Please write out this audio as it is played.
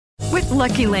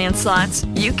Lucky Land Slots,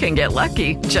 you can get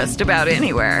lucky just about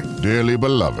anywhere. Dearly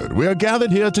beloved, we are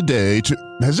gathered here today to...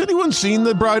 Has anyone seen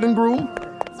the bride and groom?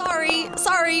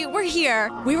 Sorry, we're here.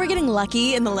 We were getting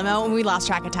lucky in the limo and we lost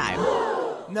track of time.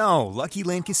 No, Lucky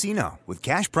Land Casino, with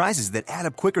cash prizes that add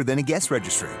up quicker than a guest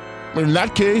registry. In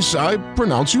that case, I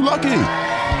pronounce you lucky.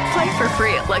 Play for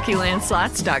free at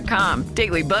LuckyLandSlots.com.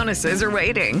 Daily bonuses are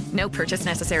waiting. No purchase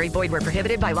necessary. Void where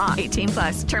prohibited by law.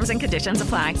 18+. Terms and conditions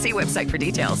apply. See website for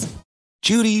details.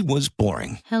 Judy was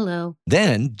boring. Hello.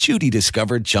 Then Judy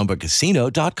discovered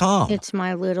ChumbaCasino.com. It's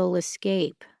my little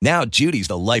escape. Now Judy's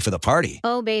the life of the party.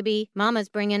 Oh, baby, mama's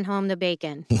bringing home the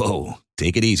bacon. Whoa,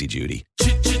 take it easy, Judy.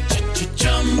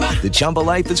 The Chumba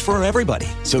life is for everybody.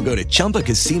 So go to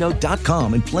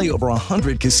ChumbaCasino.com and play over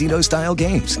 100 casino-style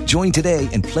games. Join today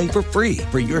and play for free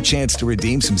for your chance to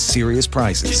redeem some serious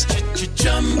prizes.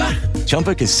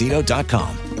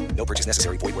 ChumbaCasino.com. No purchase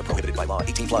necessary. Void where prohibited by law.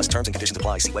 18+. Terms and conditions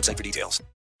apply. See website for details.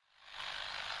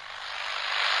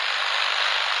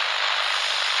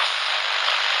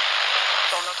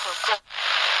 Dans notre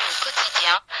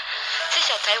quotidien, c'est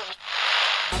sur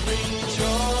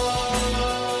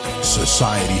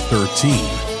Society 13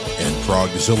 and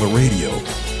Progzilla Radio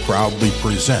proudly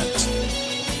present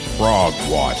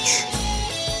Prog-Watch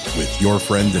with your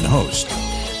friend and host,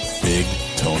 Big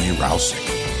Tony Rousick,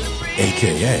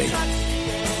 a.k.a.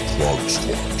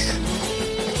 Prog-Watch.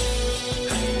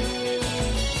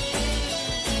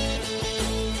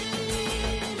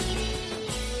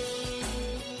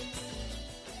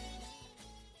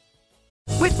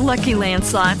 With Lucky Land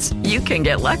Slots, you can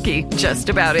get lucky just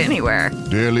about anywhere.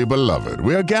 Dearly beloved,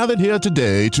 we are gathered here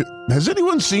today to... Has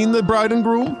anyone seen the bride and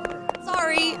groom?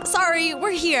 Sorry,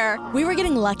 we're here. We were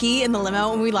getting lucky in the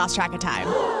limo and we lost track of time.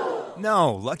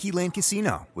 No, Lucky Land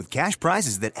Casino, with cash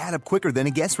prizes that add up quicker than a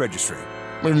guest registry.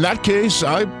 In that case,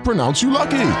 I pronounce you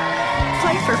lucky.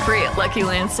 Play for free at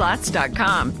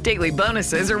LuckyLandSlots.com. Daily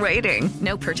bonuses are waiting.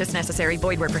 No purchase necessary.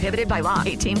 Void where prohibited by law.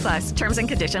 18+. Terms and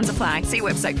conditions apply. See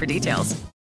website for details.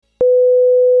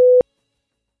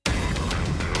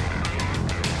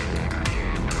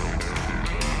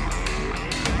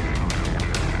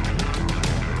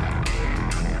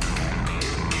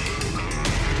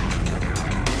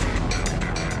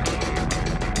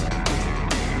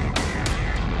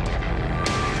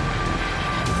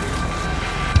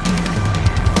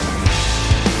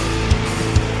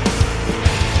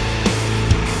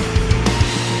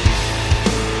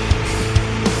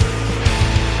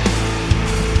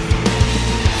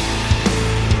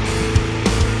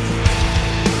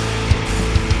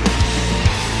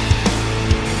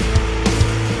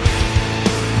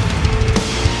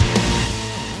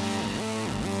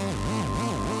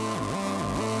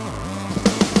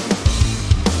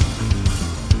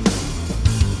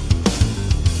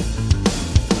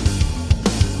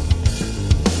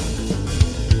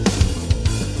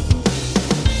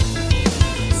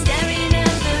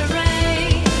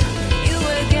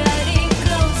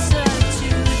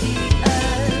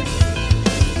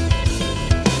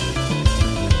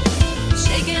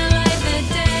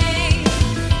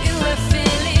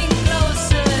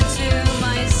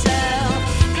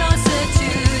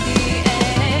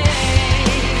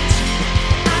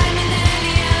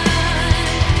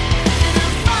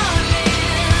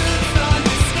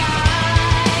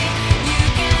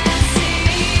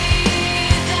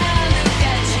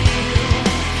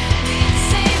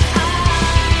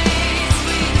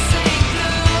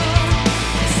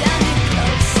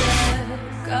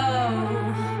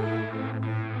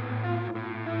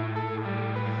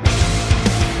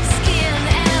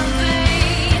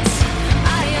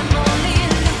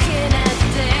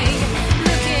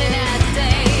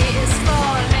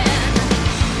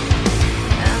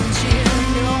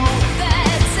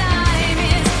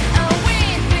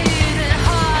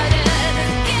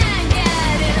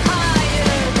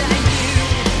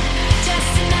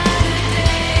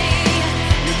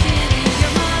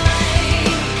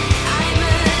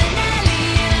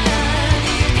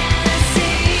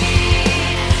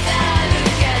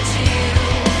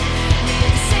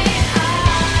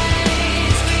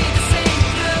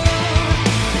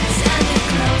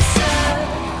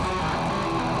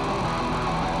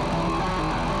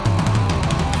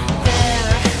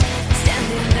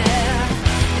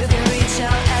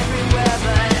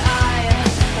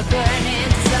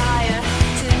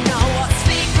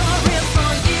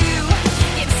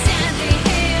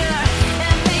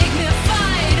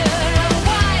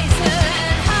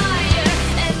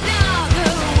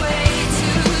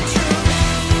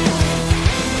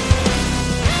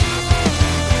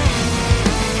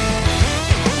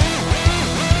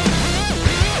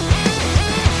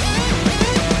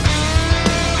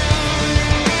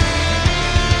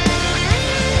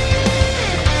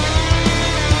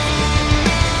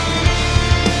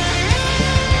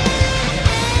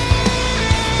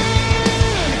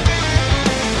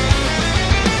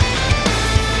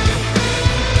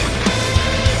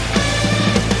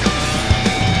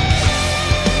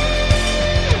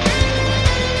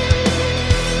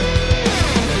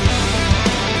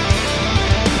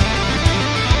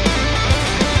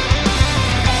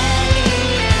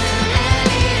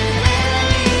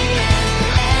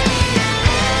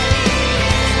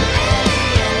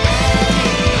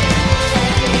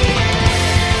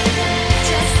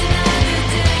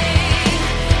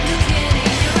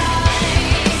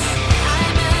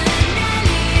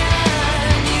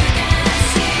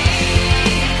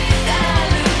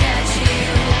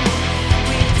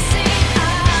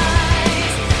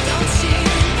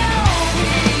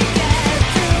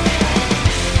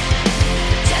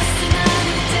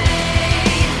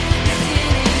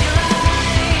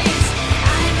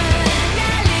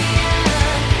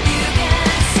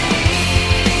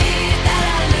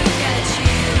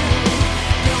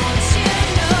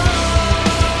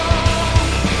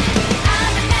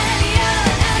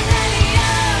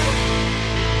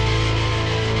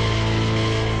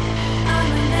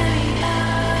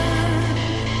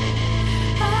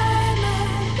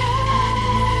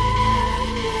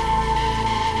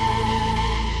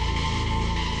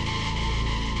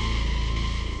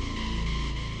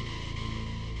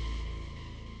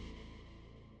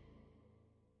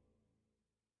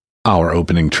 Our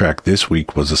opening track this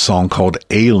week was a song called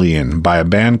Alien by a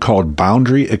band called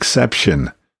Boundary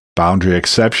Exception. Boundary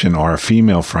Exception are a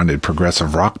female-fronted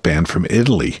progressive rock band from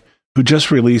Italy who just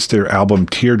released their album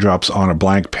Teardrops on a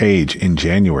Blank Page in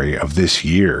January of this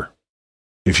year.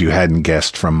 If you hadn't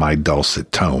guessed from my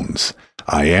dulcet tones,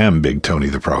 I am Big Tony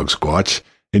the Prog-Watch,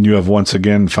 and you have once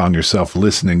again found yourself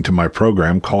listening to my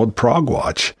program called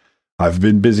Prog-Watch. I've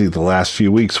been busy the last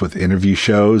few weeks with interview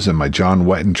shows and my John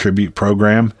Wetton tribute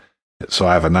program, so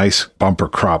I have a nice bumper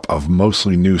crop of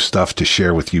mostly new stuff to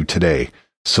share with you today.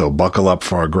 So buckle up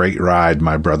for a great ride,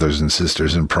 my brothers and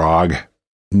sisters in Prague.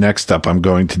 Next up, I'm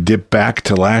going to dip back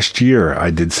to last year. I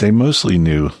did say mostly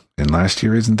new, and last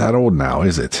year isn't that old now,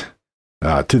 is it?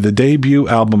 To the debut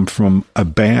album from a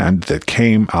band that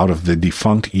came out of the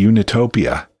defunct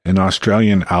Unitopia, an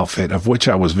Australian outfit of which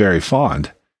I was very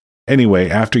fond.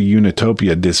 Anyway, after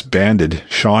Unitopia disbanded,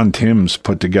 Sean Timms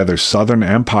put together Southern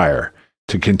Empire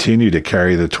to continue to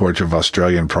carry the torch of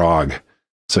Australian prog.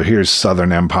 So here's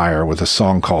Southern Empire with a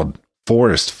song called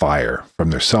Forest Fire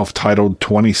from their self-titled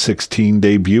 2016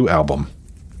 debut album.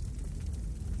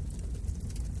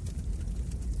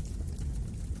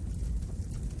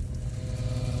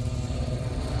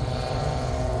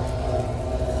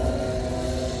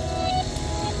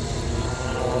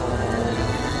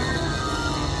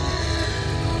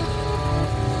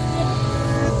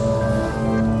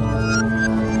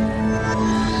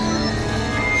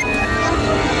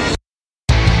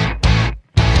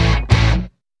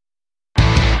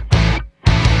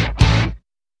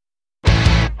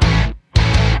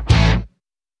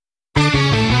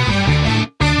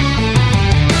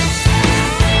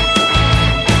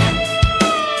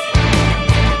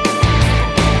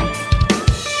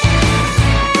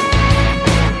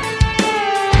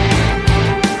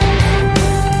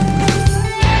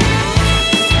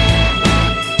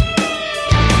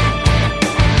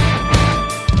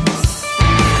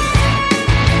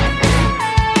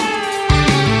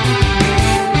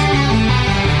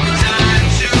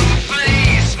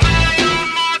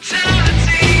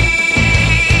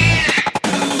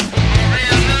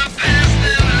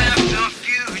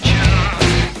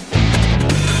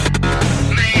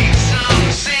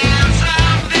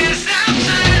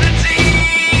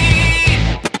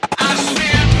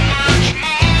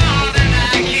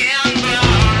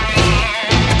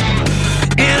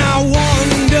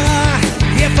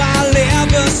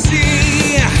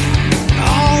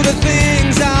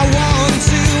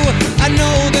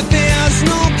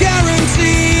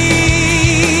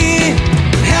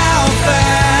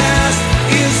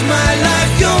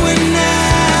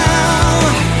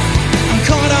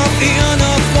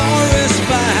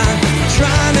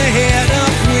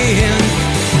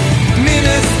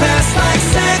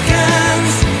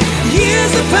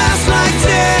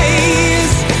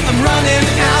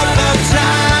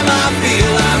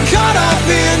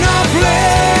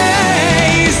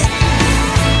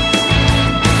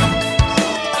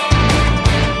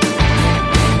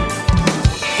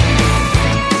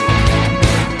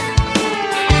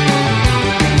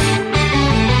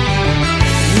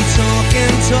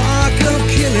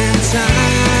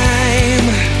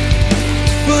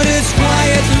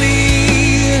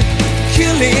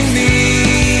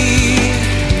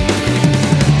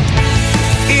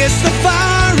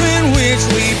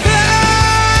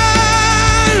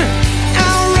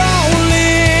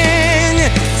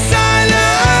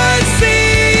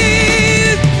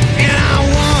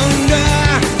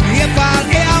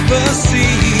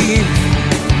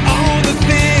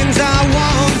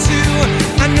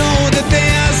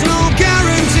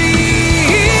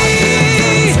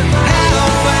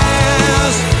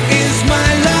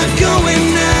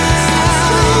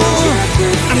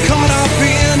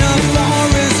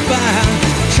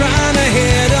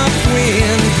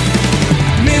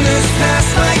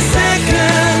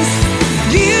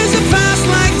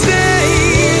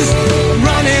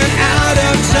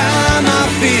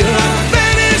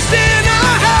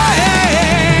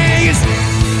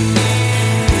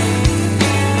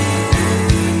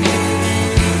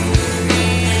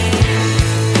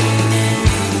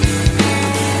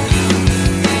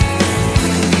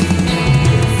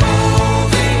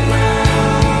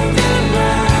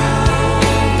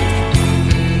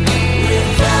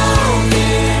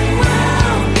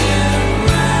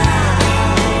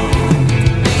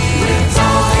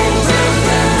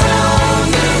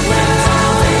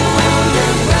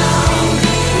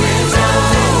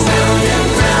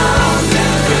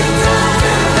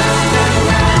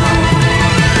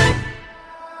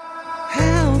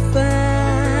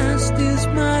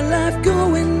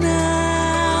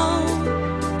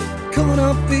 Caught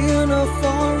up in a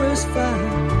forest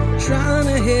fire, trying to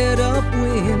to head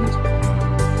upwind.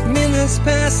 Minutes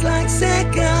pass like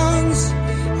seconds,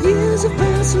 years have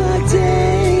passed like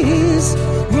days.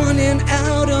 Running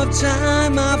out of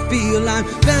time, I feel I'm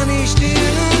vanished in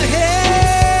a haze.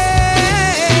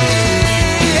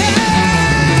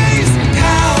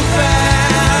 How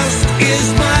fast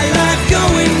is my life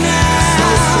going now?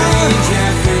 I'm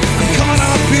caught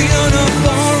up in a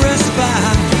forest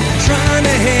fire, trying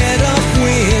to head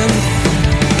upwind.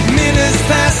 Minutes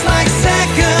pass like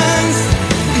seconds,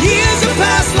 years have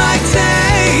passed like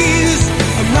days.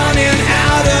 I'm running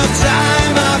out of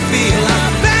time, I feel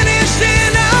I'm vanished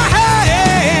in a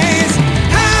haze.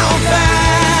 How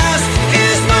fast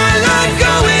is my life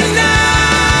going now?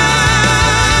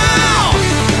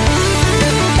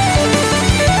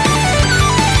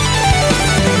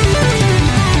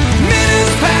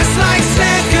 Minutes pass like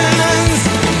seconds,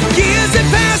 years have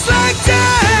passed like days.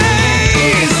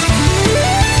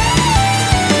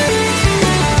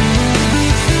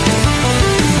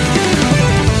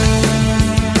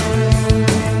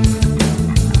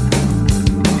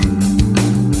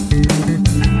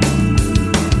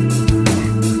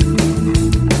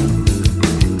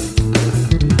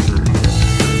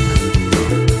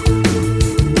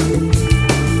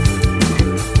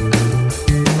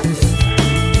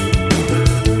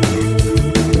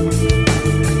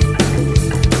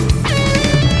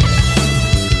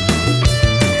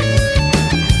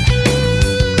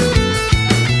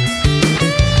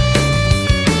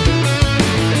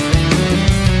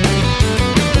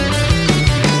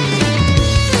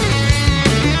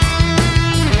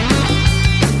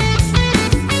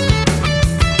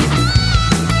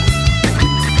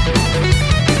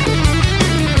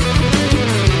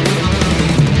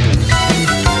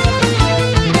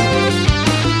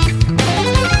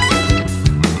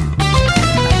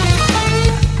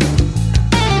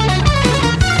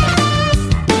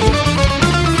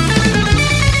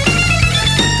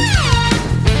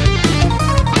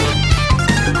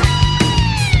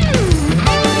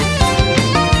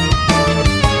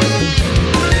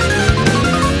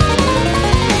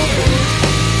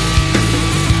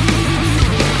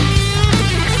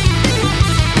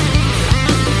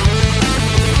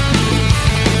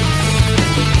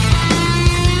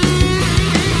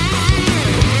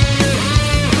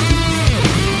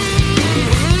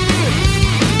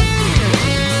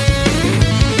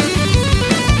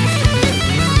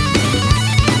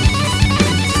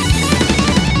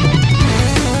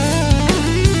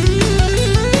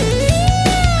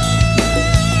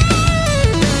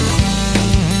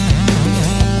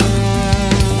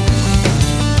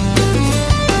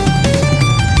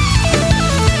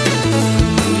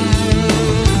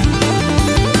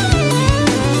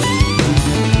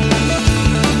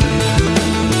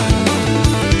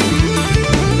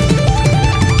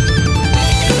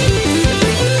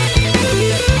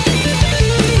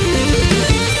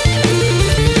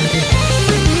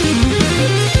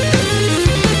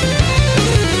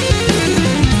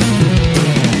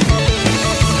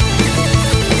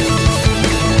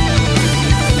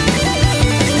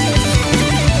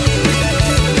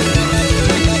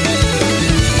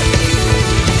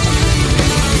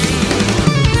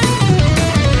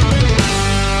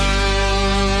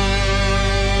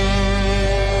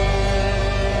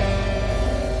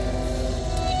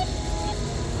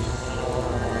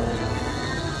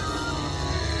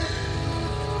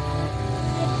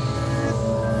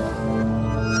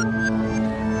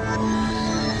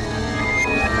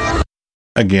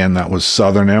 Again, that was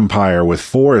Southern Empire with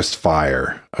Forest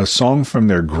Fire, a song from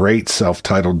their great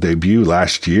self-titled debut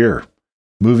last year.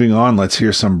 Moving on, let's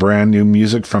hear some brand new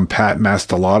music from Pat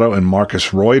Mastelotto and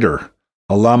Marcus Reuter,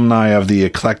 alumni of the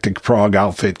eclectic prog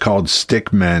outfit called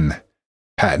Stickmen.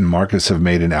 Pat and Marcus have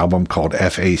made an album called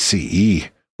FACE,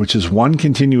 which is one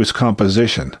continuous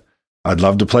composition. I'd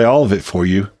love to play all of it for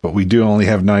you, but we do only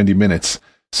have 90 minutes.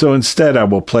 So instead, I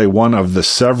will play one of the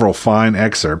several fine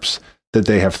excerpts that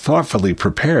they have thoughtfully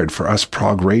prepared for us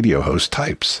prog radio host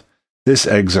types. This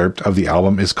excerpt of the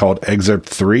album is called Excerpt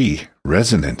 3,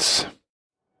 Resonance.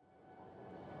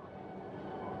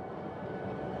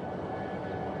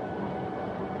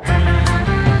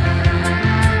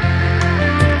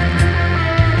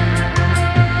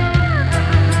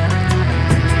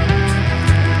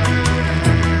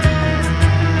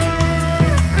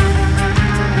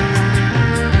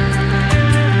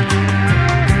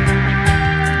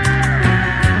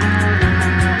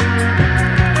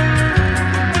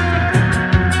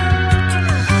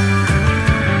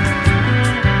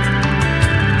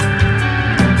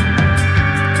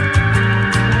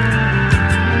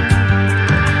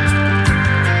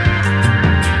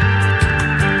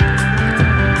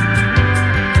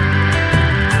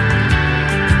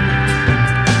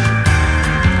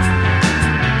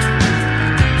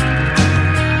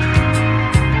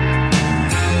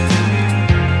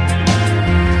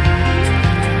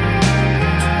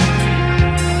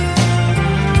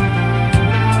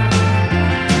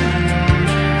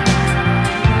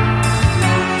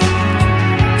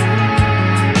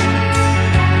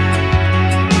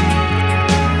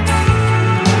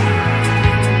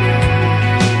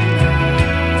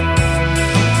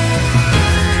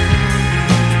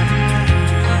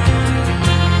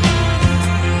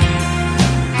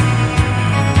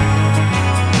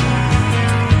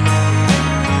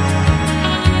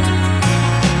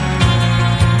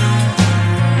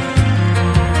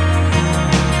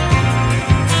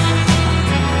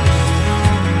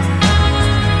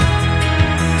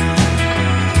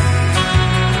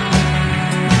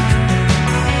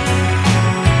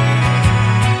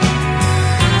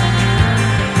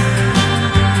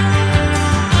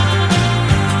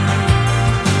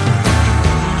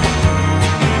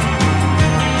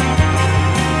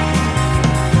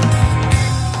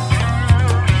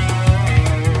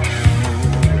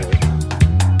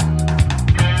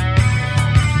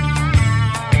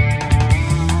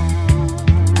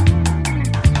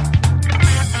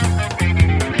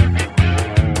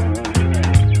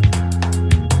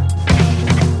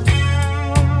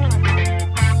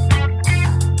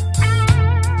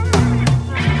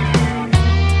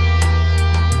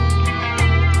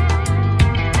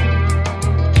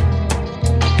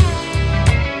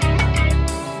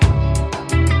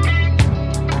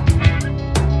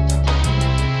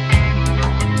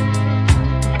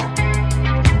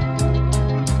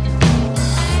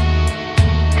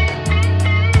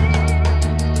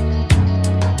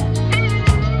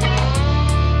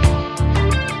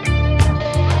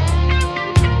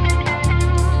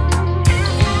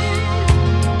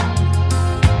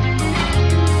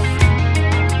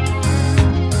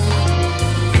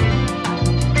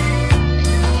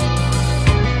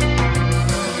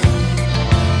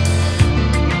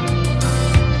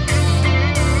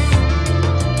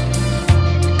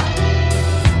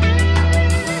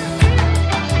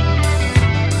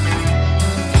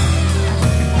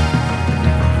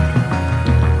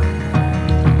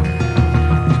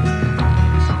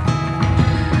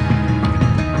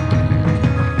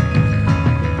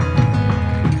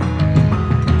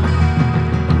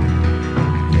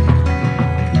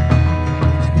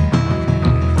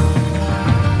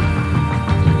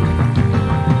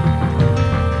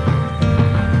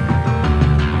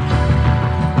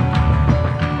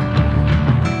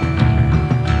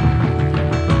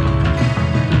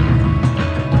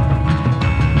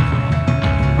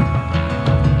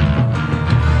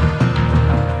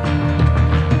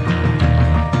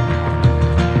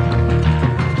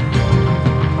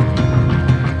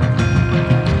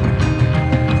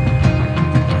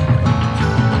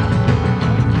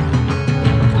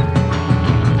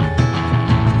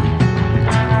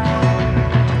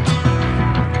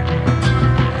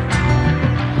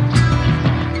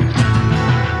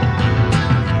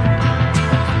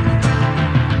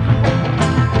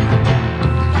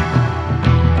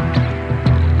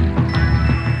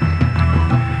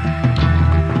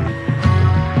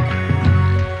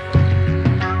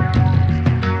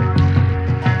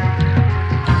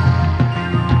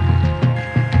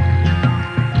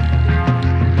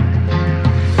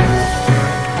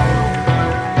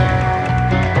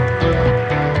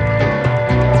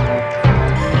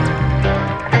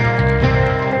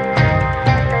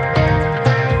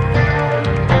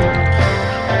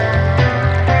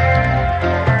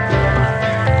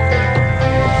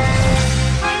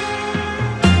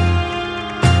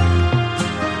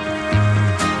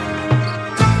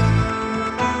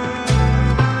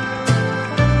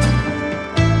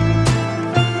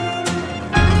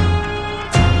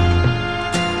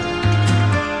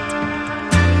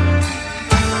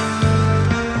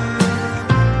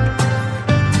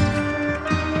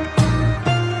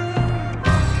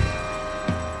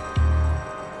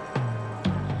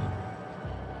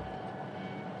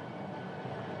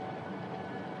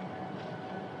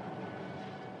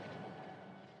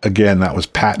 Again, that was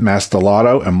Pat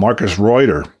Mastelotto and Marcus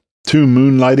Reuter, two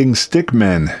moonlighting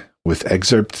stickmen, with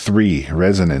Excerpt 3,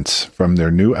 Resonance, from their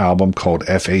new album called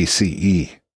FACE.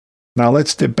 Now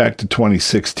let's dip back to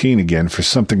 2016 again for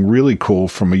something really cool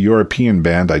from a European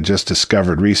band I just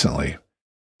discovered recently.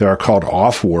 They are called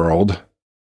Off-World,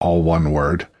 all one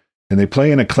word, and they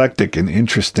play an eclectic and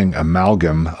interesting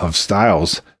amalgam of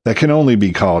styles that can only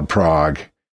be called prog.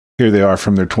 Here they are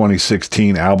from their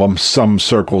 2016 album Some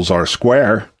Circles Are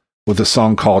Square, with a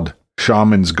song called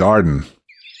Shaman's Garden.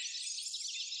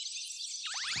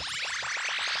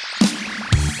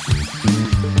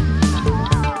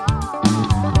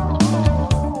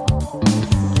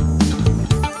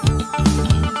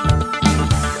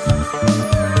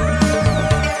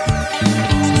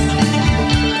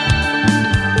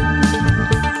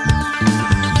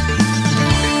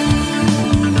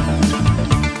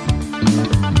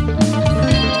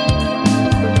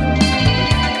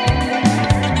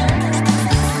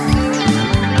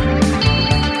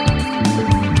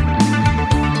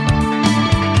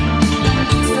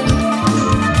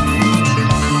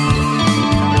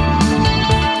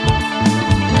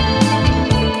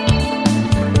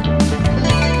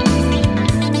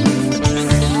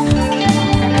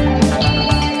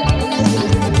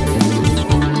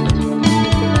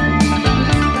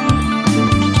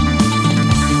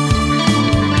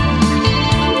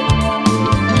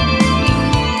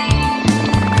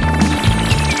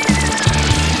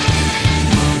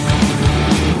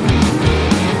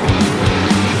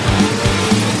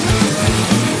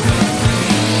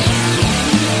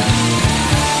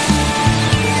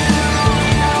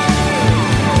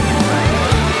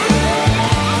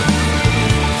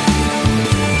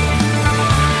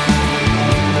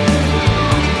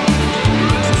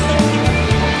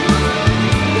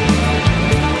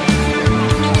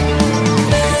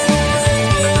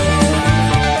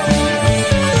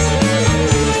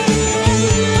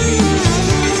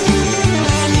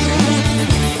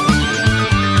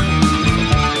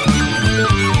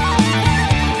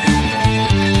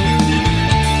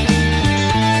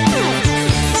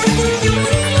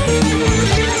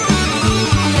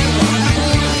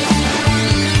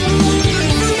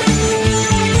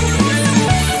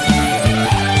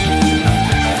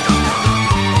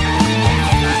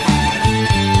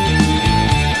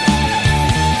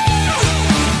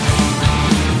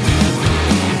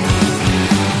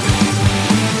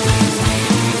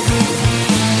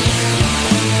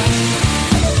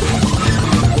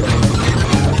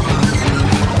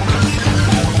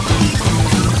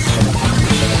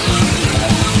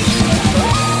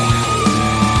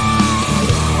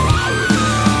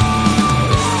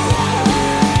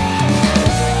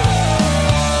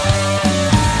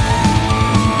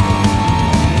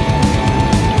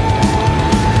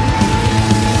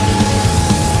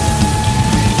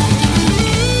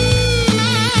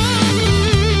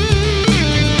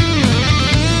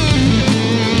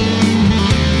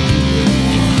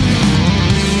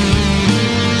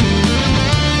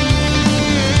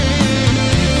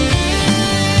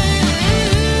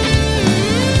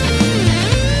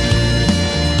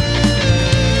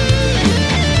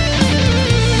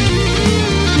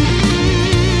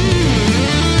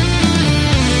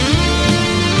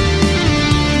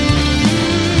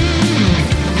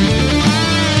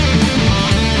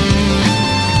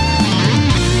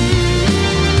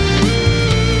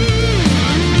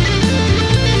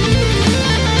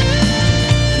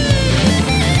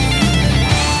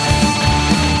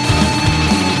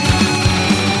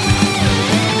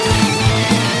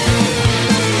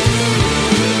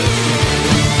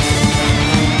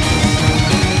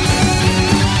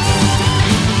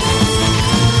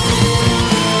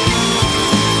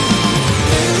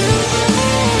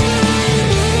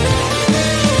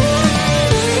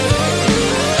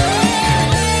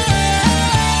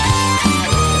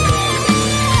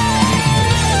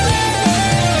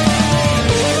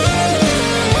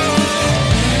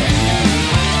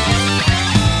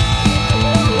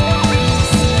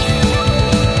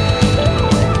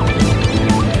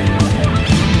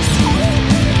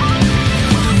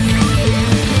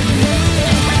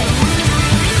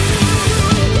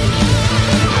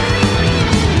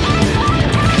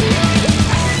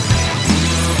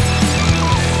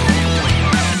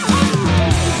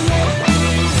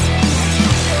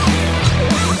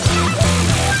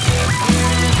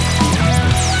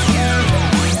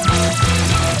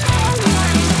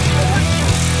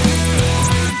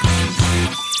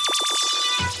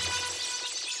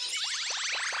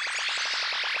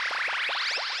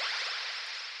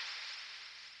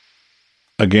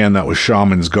 Again, that was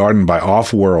Shaman's Garden by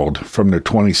Off-World from their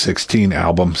 2016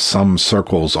 album Some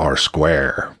Circles Are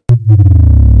Square.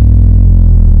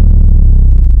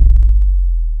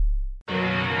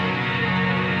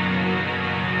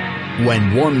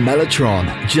 When one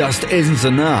Mellotron just isn't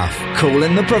enough, call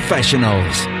in the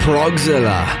professionals.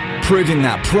 Progzilla, proving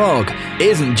that prog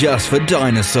isn't just for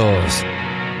dinosaurs.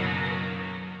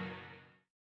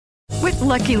 With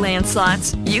Lucky Land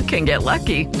Slots, you can get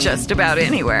lucky just about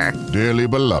anywhere. Dearly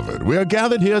beloved, we are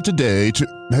gathered here today to...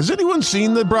 Has anyone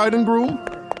seen the bride and groom?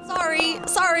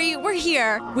 Sorry, we're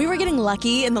here. We were getting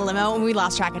lucky in the limo and we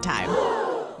lost track of time.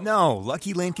 No,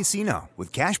 Lucky Land Casino,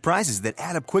 with cash prizes that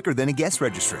add up quicker than a guest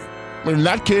registry. In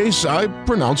that case, I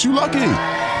pronounce you lucky.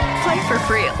 Play for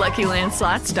free at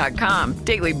LuckyLandSlots.com.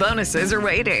 Daily bonuses are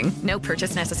waiting. No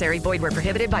purchase necessary. Void where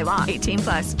prohibited by law.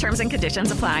 18+. Terms and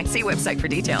conditions apply. See website for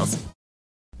details.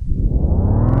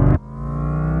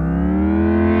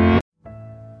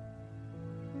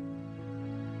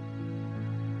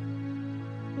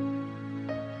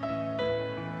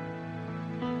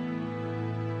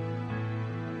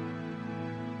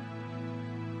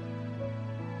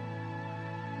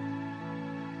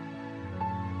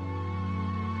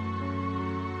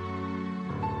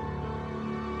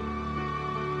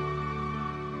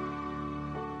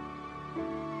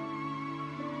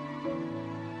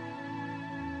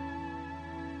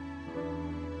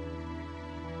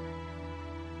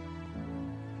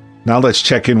 Now let's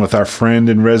check in with our friend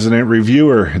and resident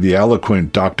reviewer, the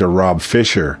eloquent Dr. Rob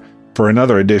Fisher, for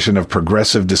another edition of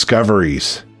Progressive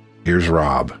Discoveries. Here's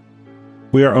Rob.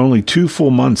 We are only 2 full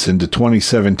months into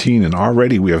 2017, and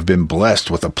already we have been blessed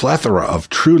with a plethora of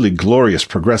truly glorious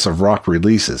progressive rock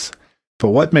releases. But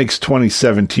what makes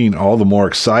 2017 all the more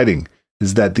exciting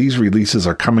is that these releases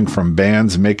are coming from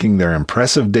bands making their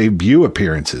impressive debut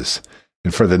appearances.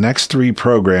 And for the next 3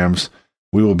 programs,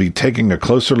 we will be taking a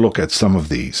closer look at some of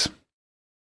these.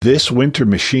 This Winter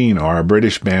Machine are a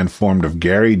British band formed of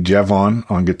Gary Jevon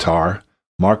on guitar,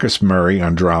 Marcus Murray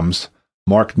on drums,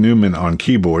 Mark Newman on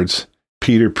keyboards,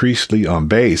 Peter Priestley on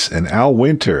bass, and Al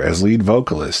Winter as lead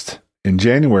vocalist. In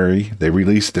January, they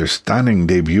released their stunning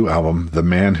debut album, The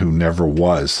Man Who Never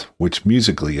Was, which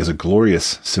musically is a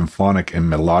glorious symphonic and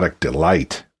melodic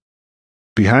delight.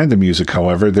 Behind the music,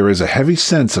 however, there is a heavy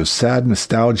sense of sad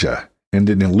nostalgia and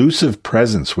an elusive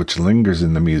presence which lingers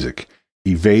in the music,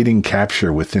 evading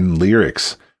capture within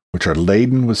lyrics which are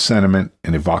laden with sentiment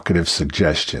and evocative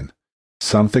suggestion.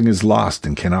 Something is lost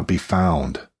and cannot be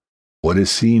found. What is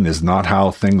seen is not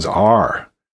how things are.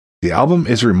 The album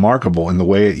is remarkable in the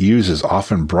way it uses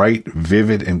often bright,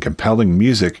 vivid, and compelling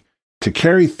music to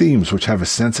carry themes which have a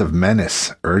sense of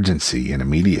menace, urgency, and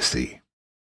immediacy.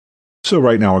 So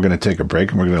right now we're going to take a break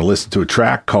and we're going to listen to a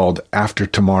track called After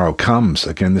Tomorrow Comes.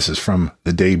 Again, this is from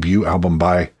the debut album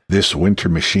by This Winter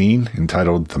Machine,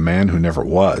 entitled The Man Who Never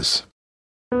Was.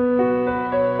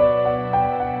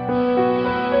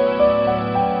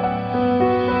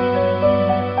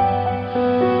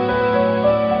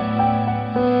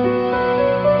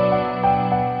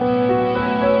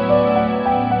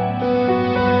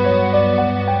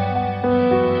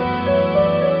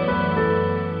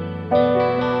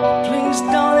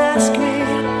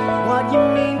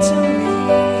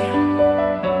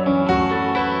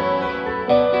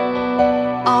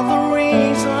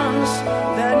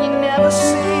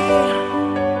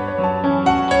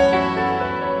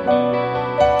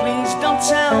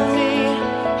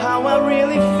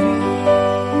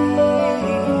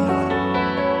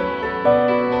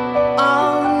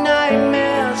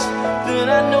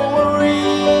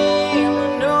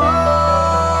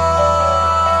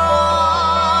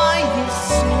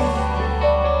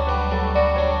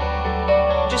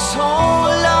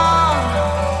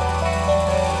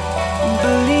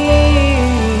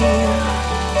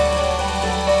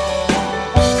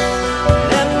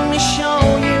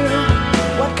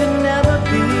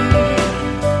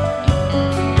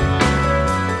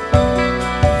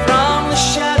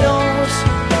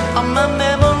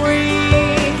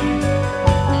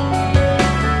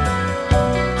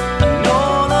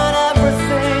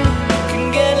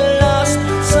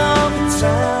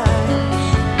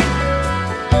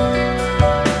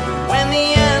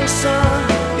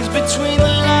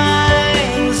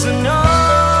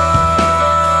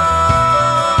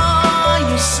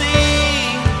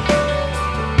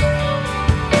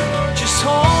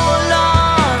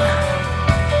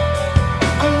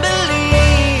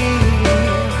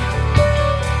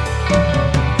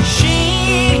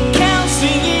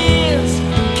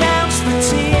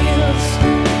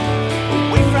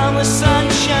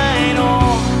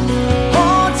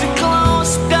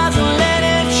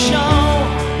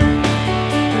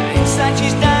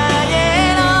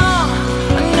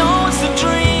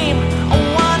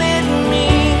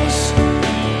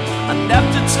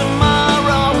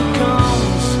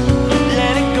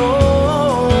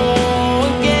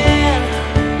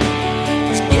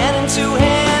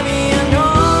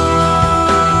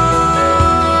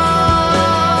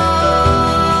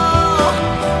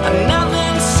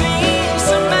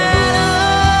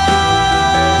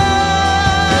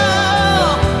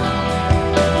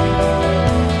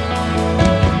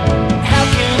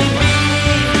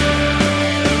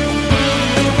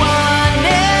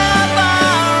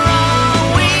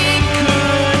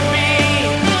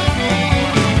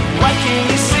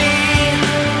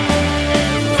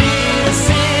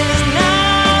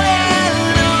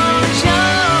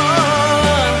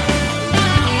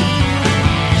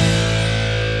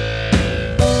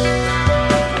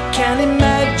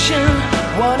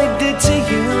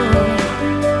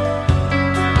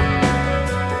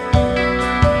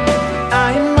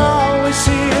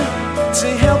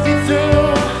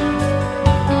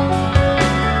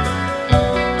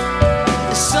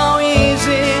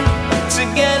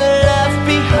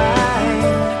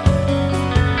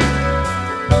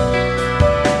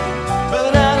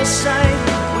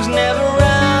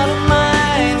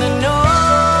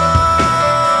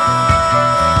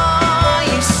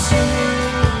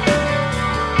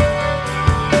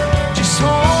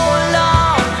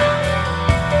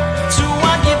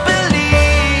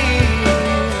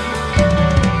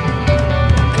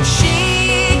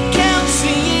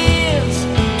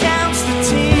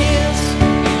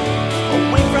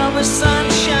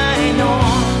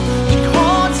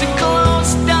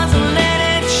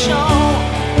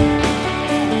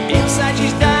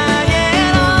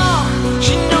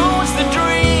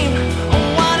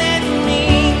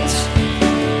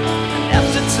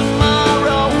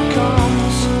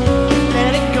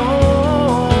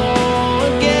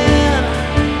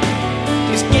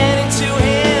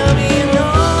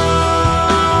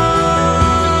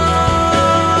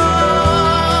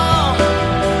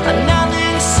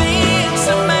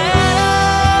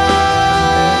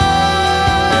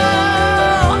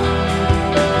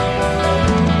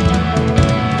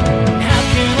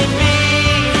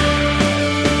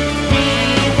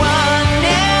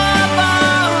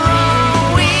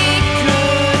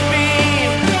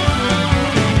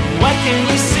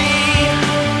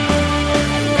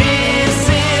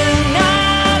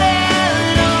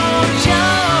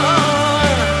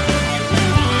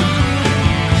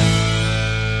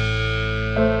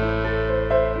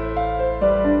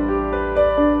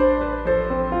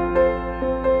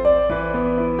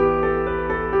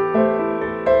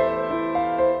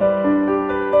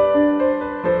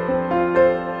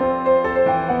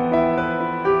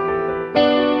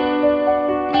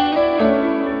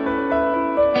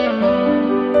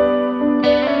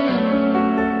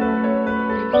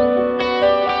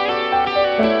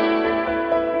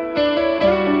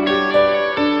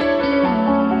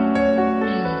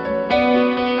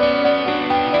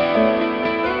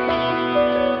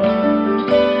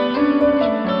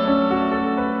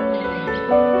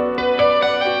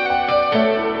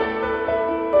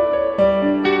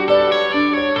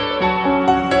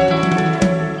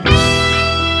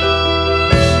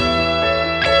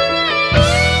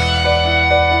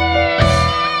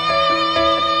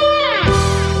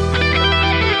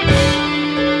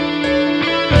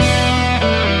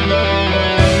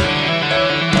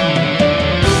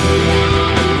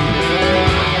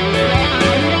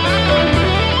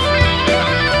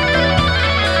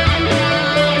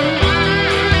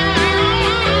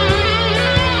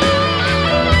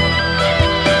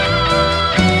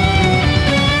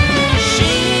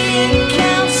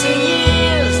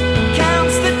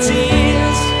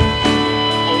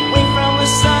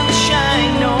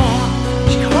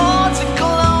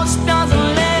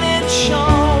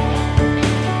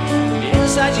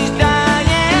 inside she's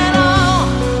dying. Oh,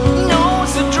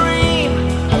 knows the dream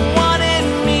and what it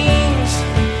means.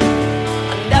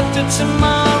 And after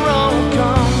tomorrow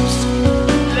comes,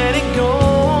 let it go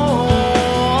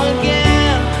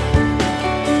again.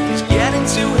 It's getting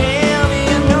too heavy,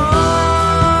 you know.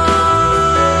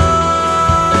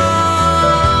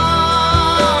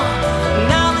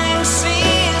 Nothing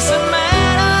seems to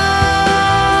matter.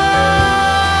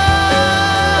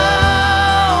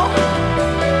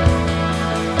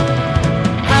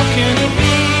 How can it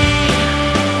be?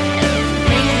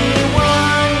 We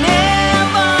were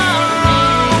never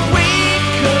all we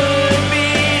could be.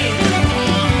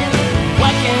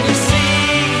 Why can't you see?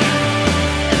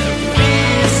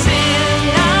 This is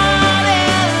not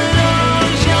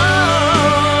illusion.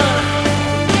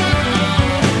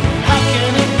 How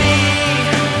can it be?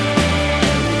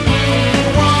 We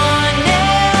were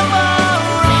never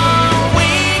all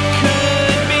we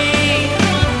could be.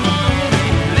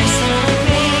 Listen to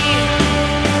me.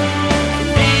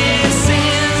 This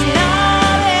is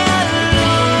not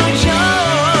illusion.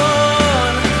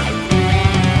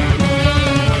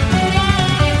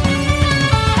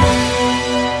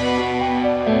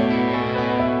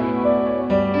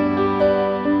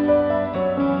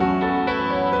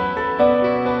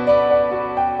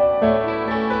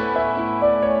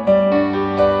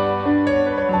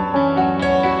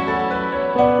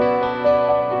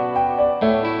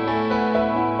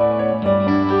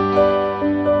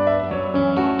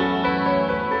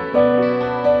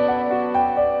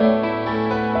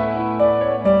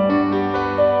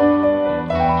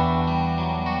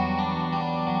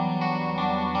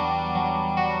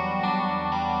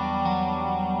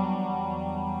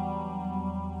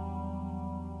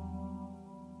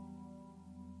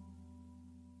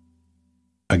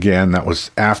 Again, that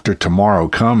was After Tomorrow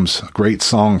Comes, a great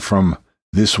song from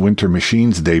This Winter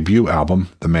Machine's debut album,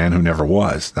 The Man Who Never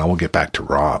Was. Now we'll get back to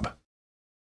Rob.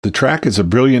 The track is a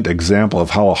brilliant example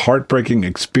of how a heartbreaking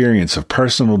experience of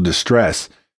personal distress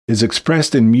is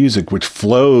expressed in music which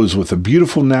flows with a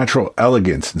beautiful natural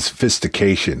elegance and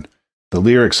sophistication. The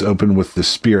lyrics open with the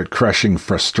spirit-crushing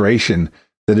frustration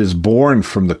that is born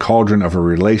from the cauldron of a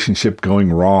relationship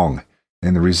going wrong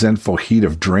and the resentful heat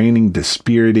of draining,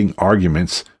 dispiriting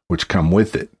arguments which come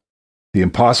with it. The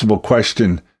impossible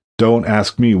question, "Don't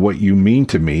ask me what you mean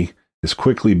to me," is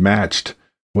quickly matched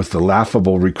with the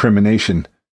laughable recrimination,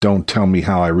 "Don't tell me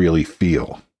how I really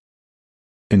feel."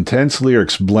 Intense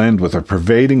lyrics blend with a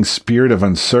pervading spirit of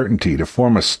uncertainty to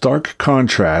form a stark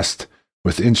contrast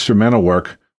with instrumental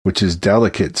work which is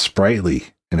delicate, sprightly,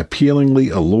 and appealingly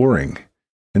alluring.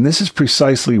 And this is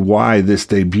precisely why this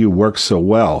debut works so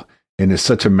well and is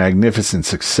such a magnificent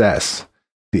success.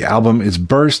 The album is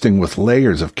bursting with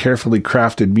layers of carefully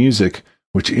crafted music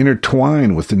which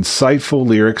intertwine with insightful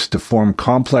lyrics to form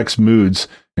complex moods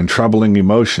and troubling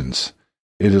emotions.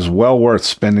 It is well worth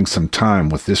spending some time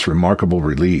with this remarkable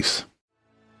release.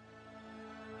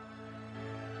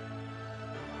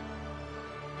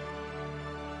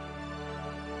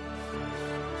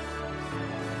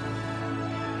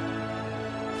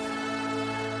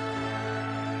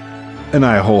 And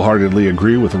I wholeheartedly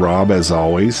agree with Rob as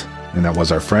always, and that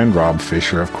was our friend Rob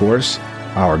Fisher, of course,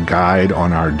 our guide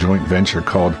on our joint venture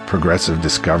called Progressive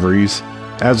Discoveries.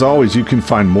 As always, you can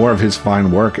find more of his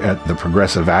fine work at The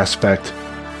Progressive Aspect,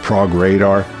 Prog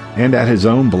Radar, and at his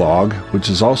own blog, which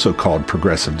is also called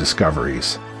Progressive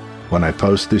Discoveries. When I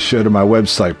post this show to my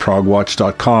website,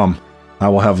 Prog-Watch.com, I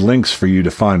will have links for you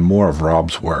to find more of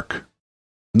Rob's work.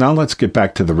 Now let's get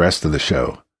back to the rest of the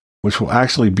show, which will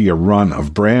actually be a run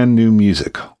of brand new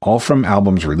music, all from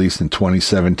albums released in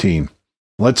 2017.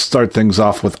 Let's start things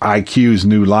off with IQ's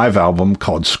new live album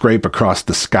called Scrape Across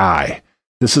the Sky.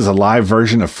 This is a live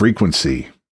version of Frequency.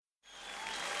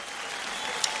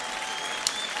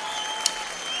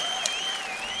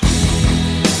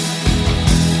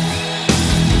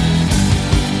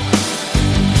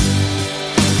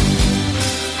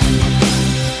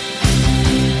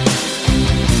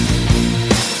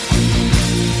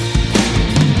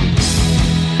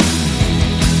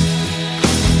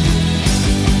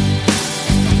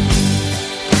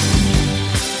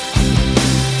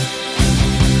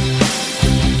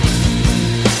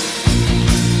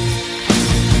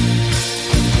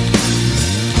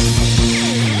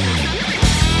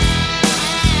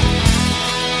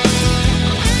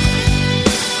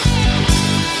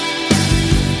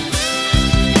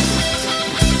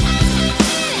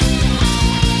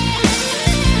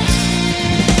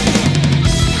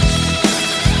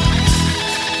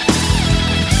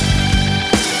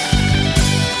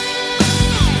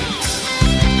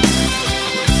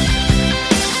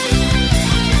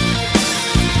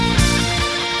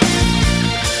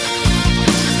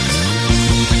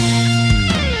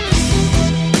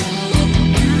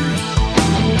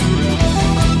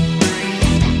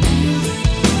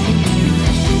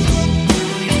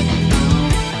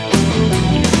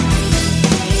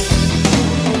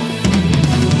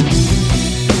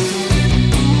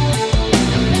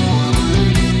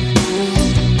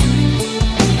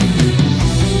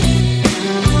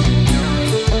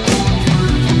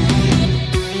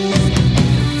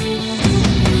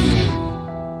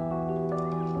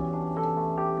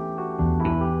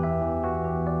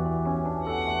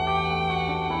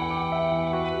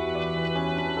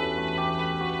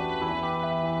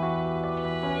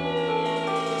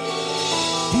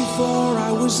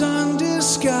 was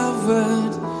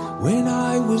undiscovered, when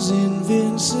I was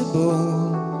invincible.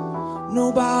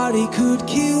 Nobody could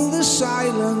kill the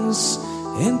silence,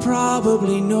 and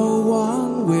probably no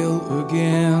one will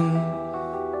again.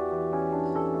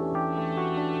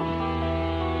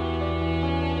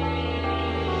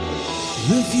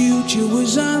 The future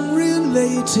was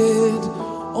unrelated,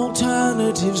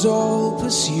 alternatives all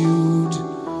pursued.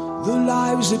 The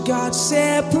lives that got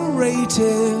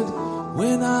separated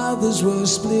when others were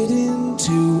split in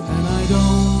two. And I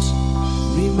don't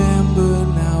remember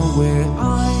now where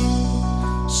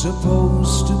I'm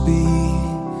supposed to be.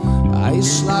 I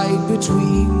slide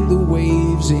between the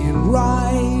waves and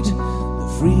ride the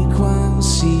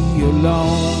frequency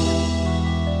alone.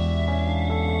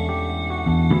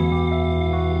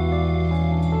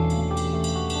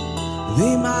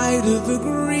 They might have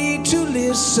agreed to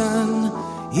listen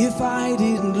if I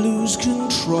didn't lose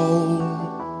control,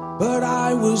 but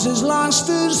I was as lost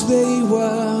as they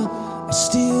were, as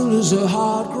still as a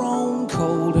heart grown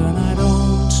cold. And I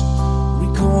don't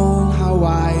recall how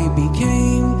I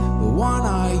became the one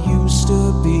I used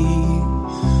to be.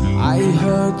 I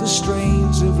heard the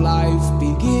strains of life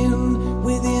begin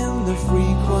within the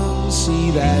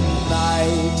frequency that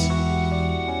night.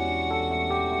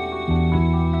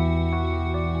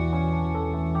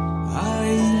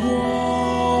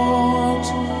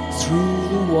 Through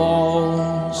the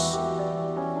walls,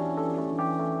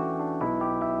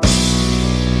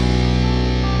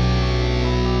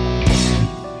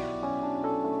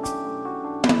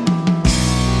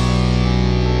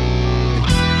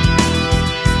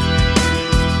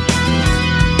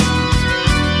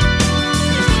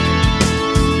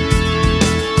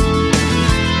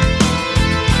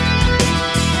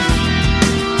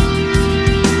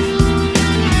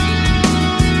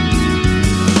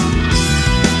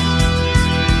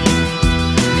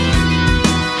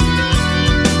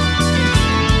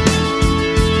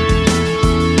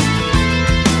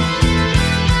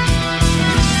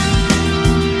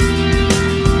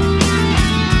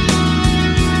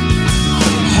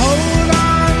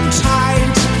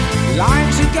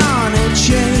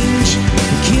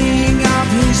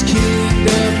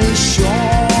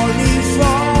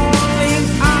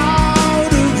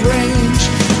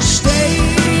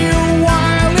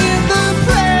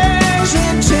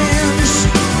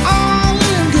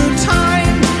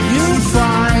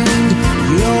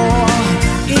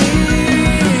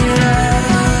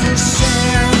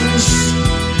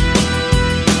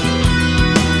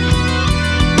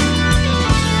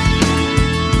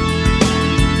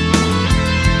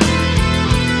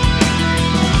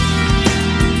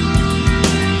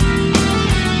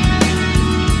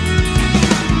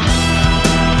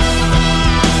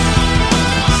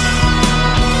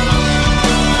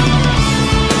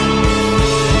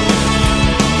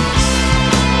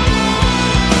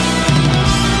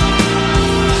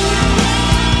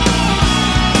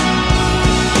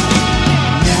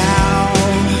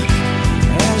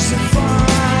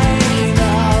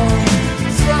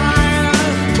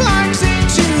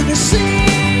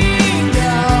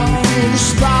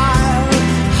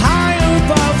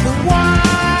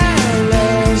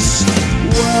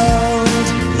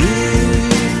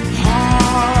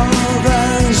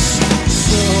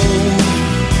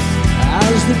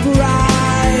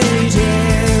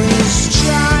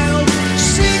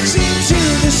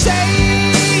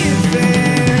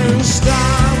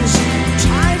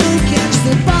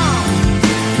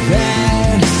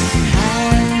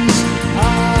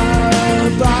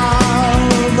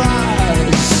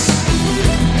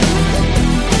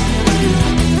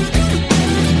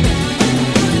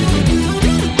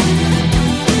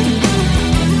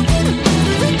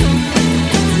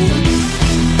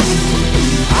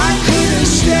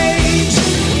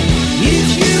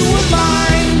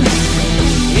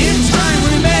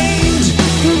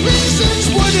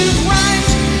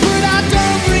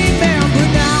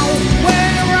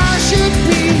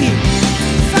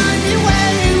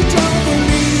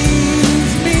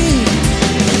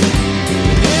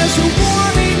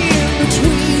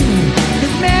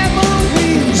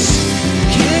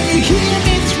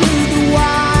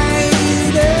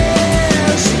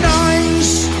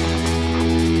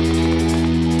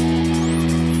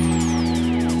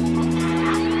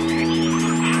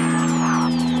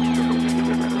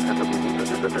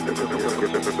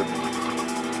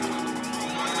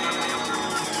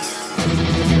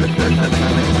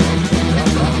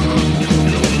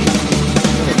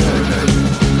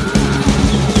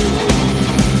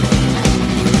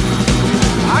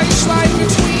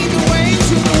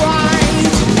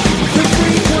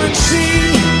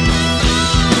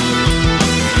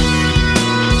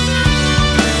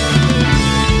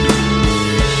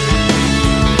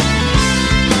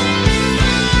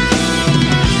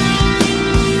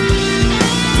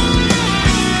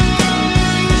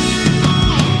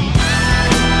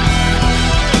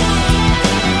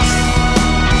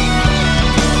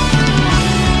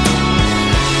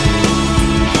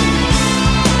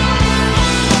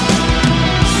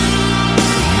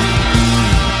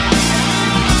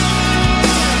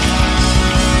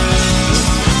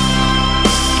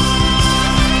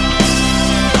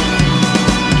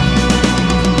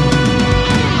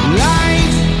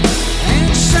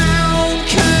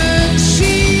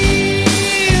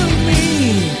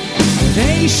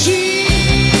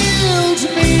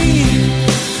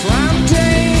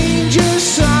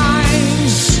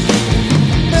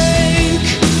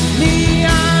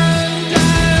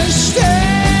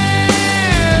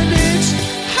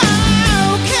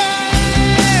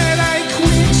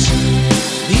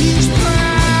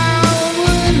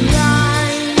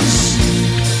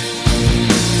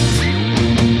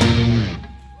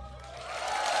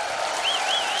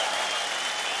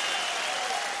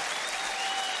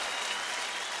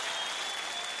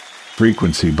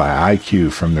 Frequency by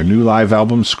IQ from their new live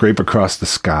album, Scrape Across the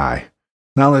Sky.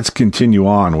 Now let's continue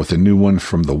on with a new one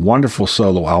from the wonderful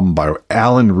solo album by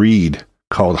Alan Reed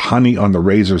called Honey on the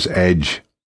Razor's Edge.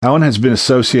 Alan has been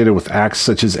associated with acts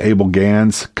such as Abel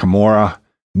Gans, Camorra,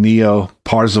 Neo,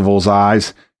 Parzival's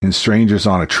Eyes, and Strangers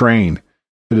on a Train,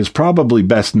 but is probably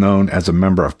best known as a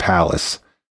member of Palace.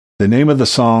 The name of the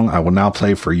song I will now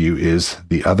play for you is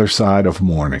The Other Side of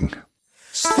Morning.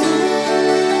 Stay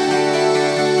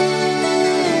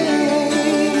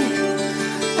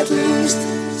at least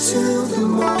till the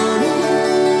morning.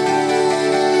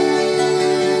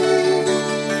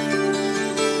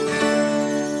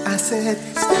 I said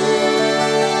stay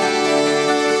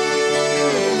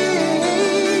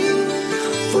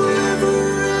forever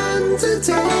and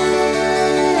today.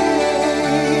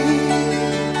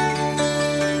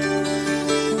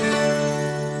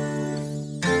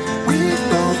 We've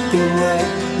both been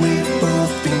right, we've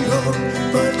both been wrong,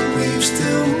 but we've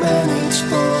still managed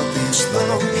for this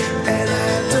long, and I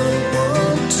don't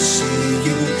want to see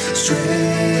you stray.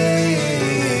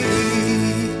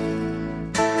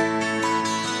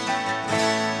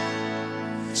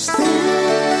 Stay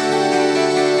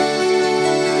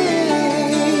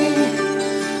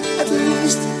at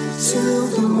least till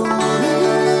the morning.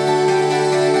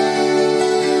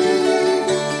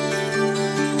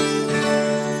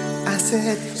 I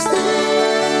said stay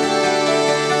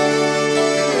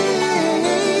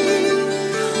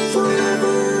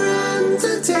forever and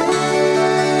today.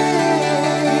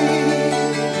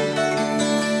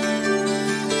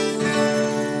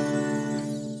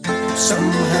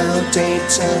 Somehow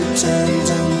daytime turned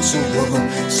into war,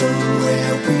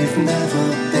 somewhere we've never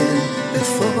been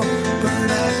before, but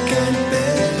I can't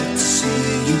bear to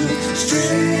see you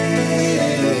stray.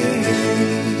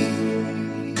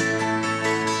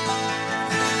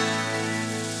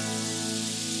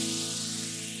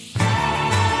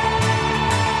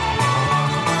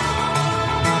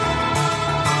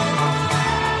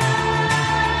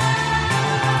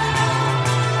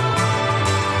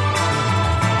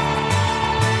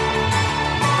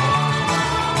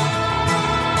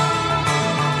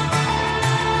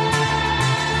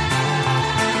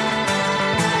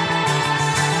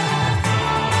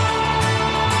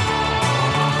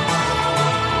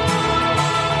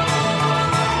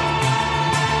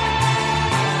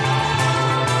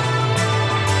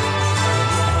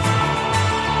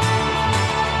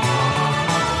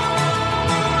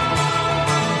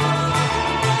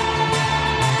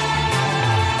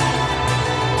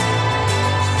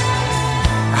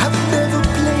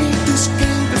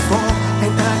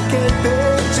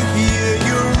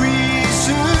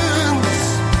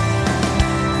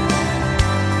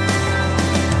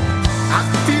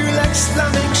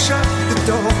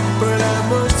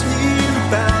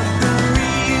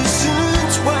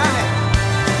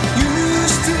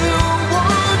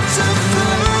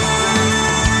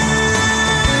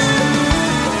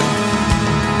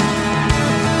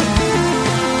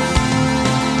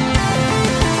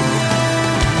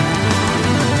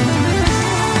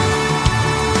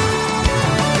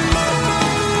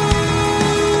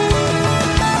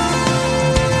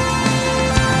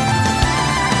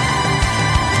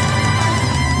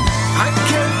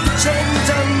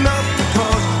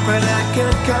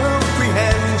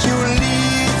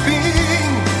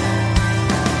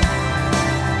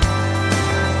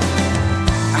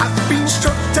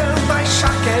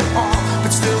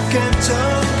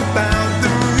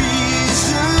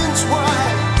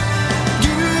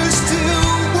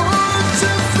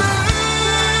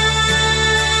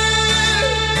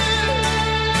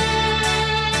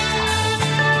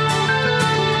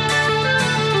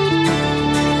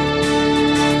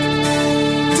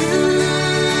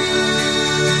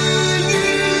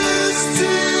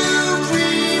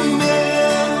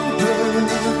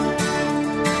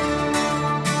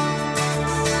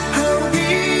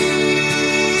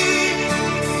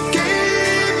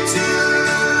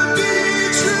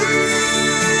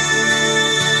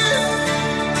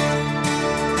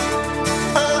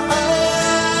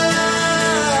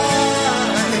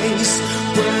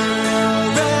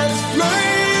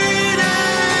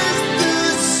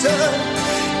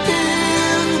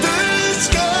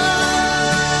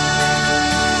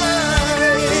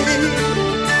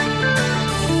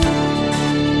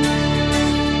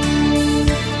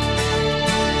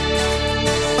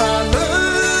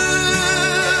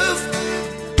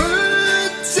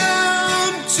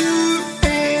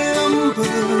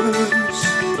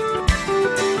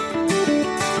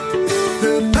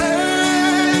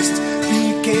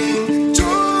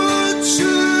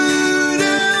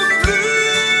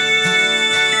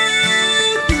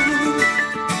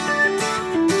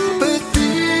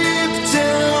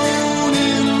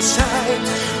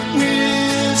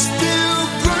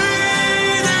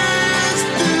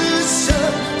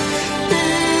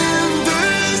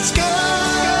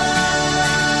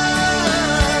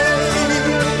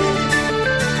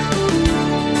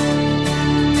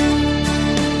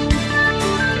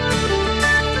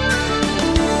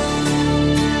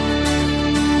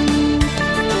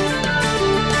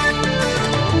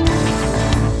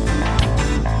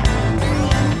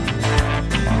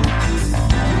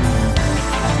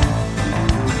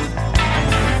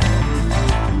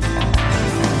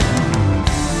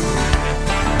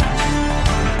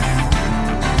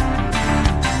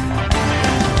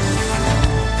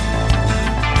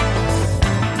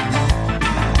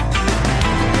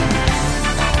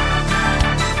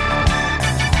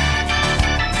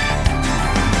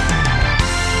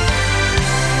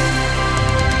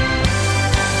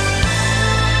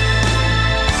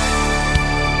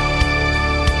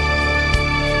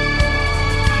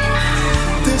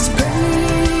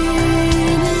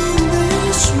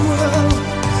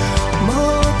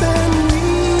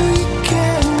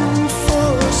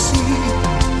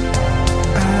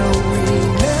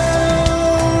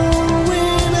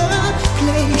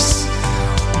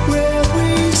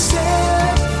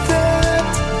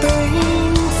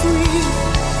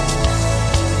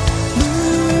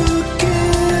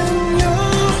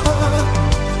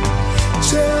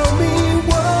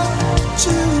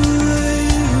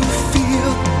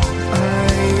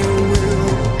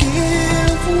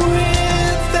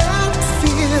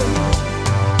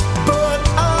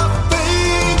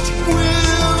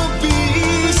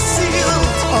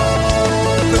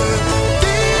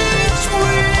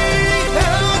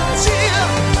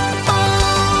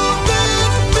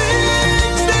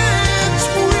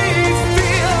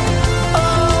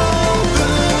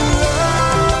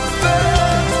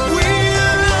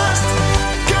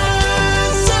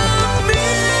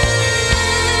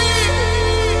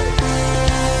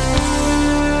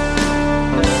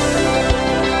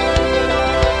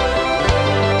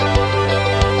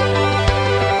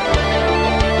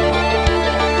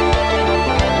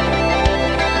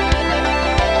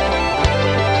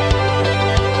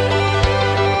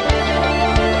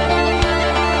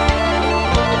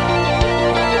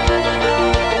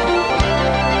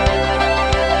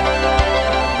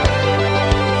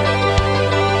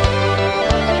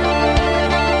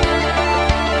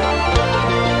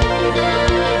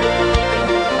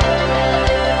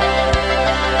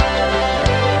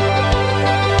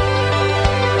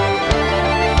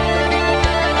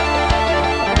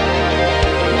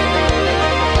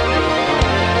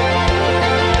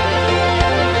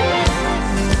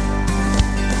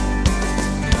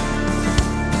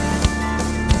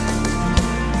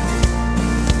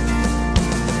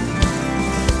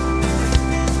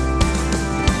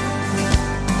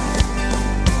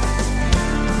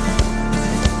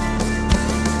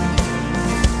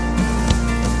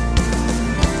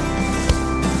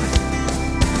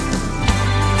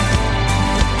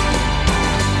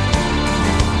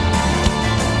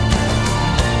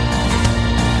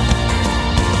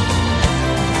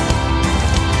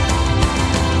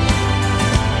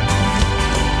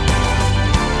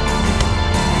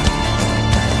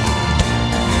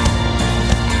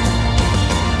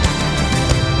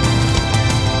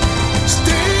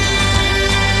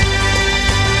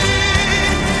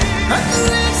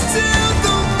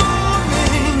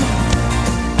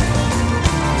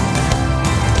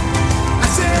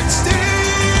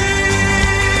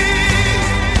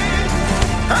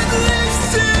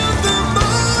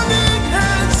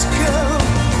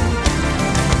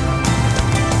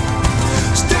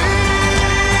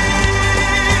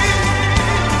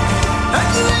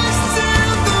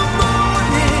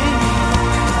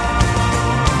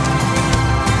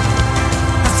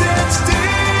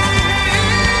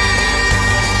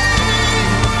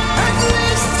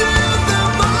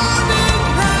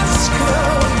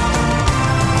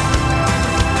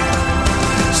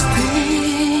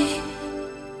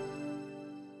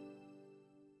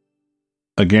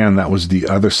 Again, that was The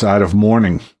Other Side of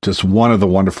Morning, just one of the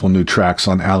wonderful new tracks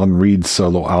on Alan Reed's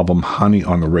solo album Honey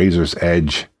on the Razor's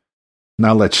Edge.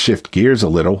 Now let's shift gears a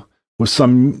little with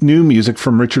some new music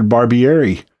from Richard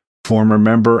Barbieri, former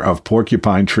member of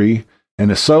Porcupine Tree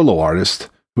and a solo artist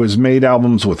who has made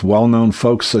albums with well-known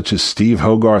folks such as Steve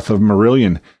Hogarth of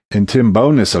Marillion and Tim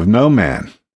Bowness of No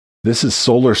Man. This is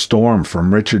Solar Storm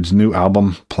from Richard's new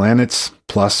album Planets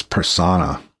Plus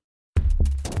Persona.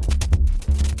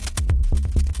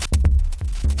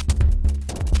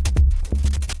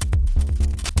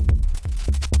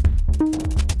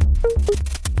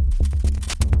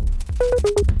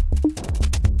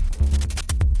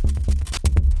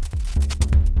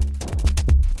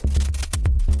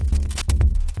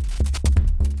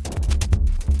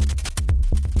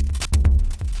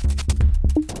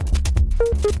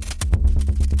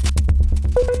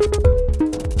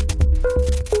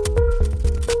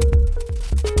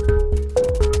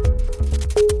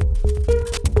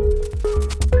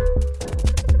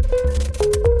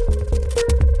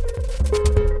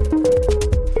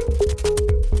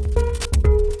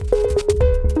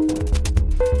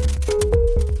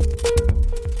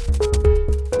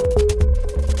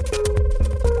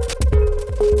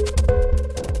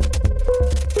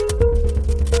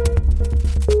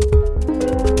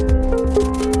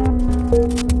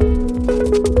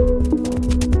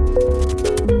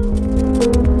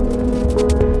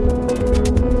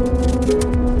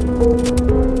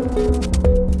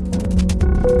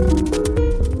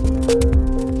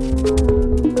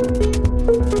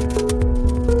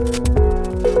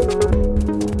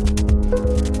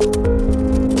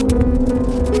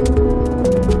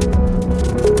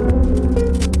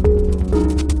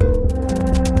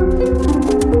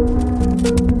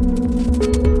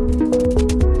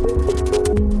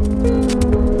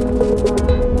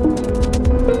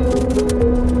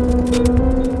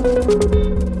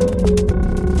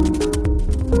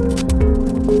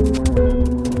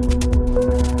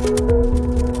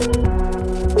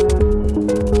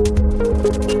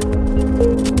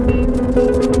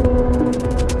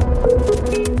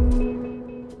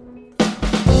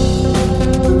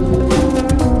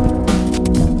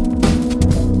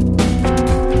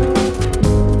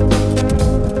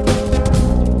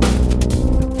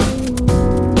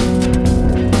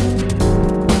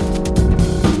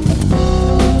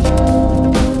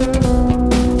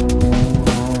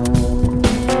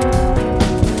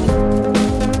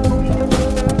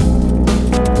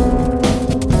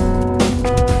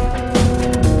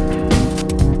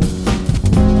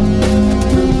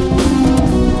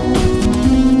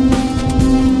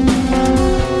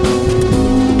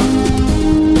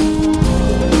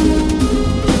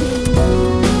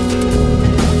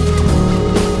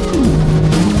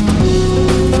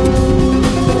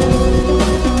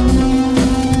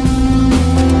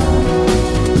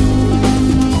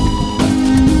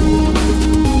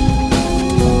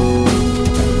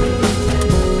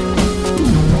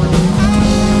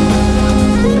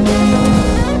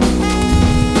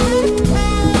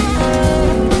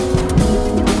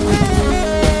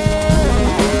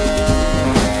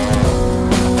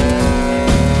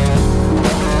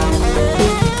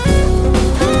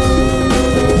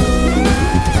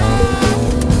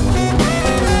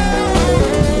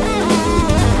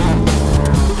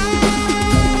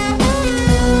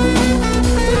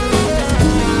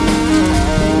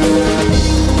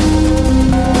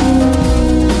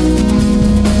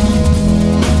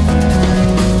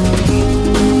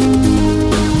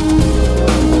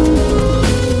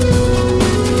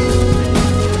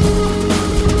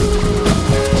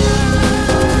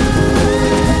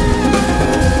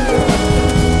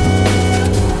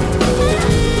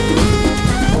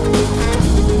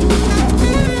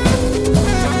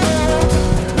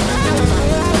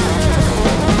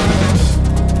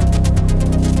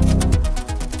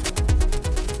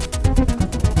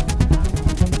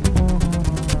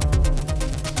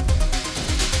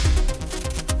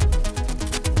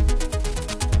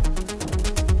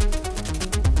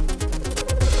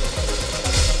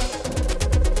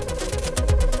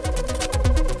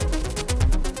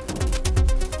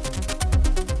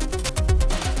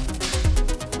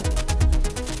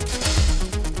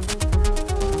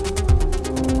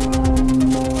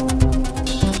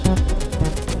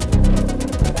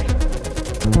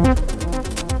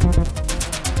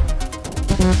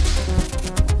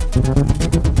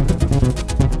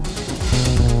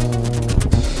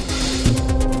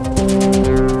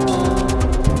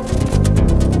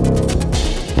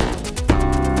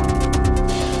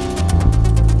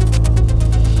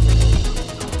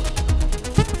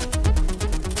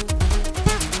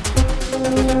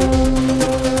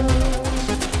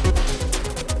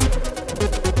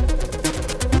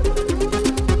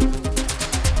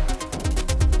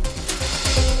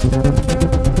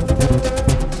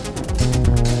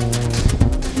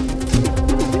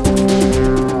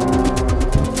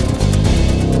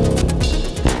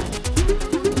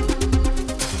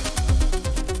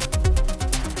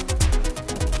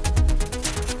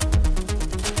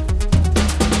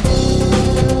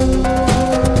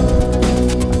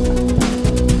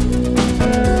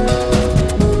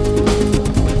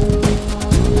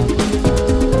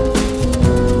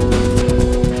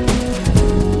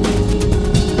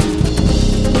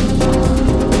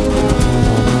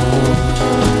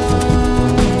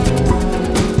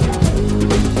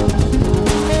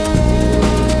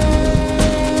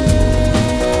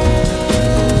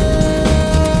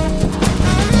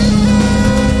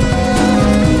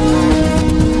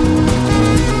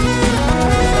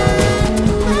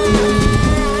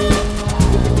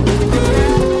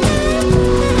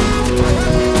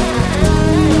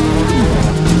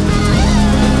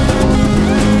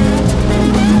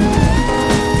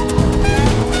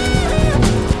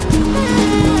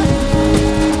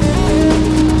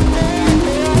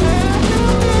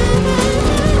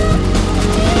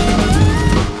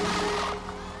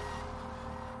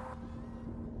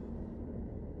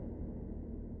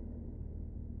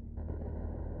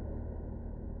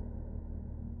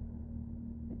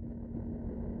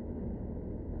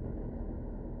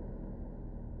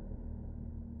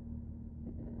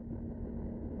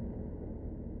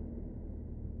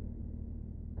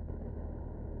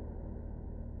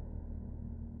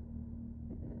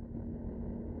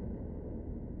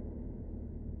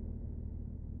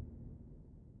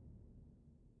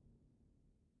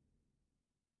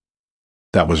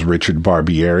 That was Richard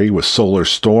Barbieri with Solar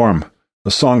Storm,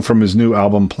 a song from his new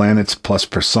album Planets Plus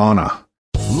Persona.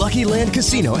 Lucky Land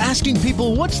Casino, asking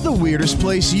people, what's the weirdest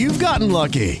place you've gotten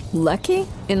lucky? Lucky?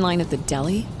 In line at the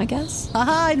deli, I guess?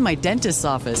 Aha, in my dentist's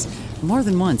office. More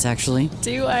than once, actually.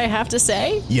 Do I have to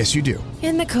say? Yes, you do.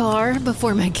 In the car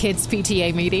before my kids'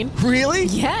 PTA meeting. Really?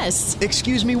 Yes.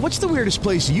 Excuse me, what's the weirdest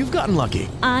place you've gotten lucky?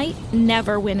 I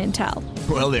never win and tell.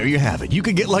 Well, there you have it. You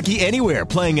can get lucky anywhere,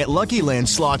 playing at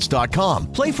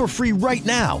LuckyLandSlots.com. Play for free right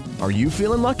now. Are you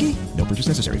feeling lucky? No purchase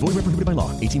necessary. Void where prohibited by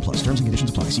law. 18 plus. Terms and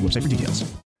conditions apply. See website for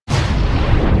details.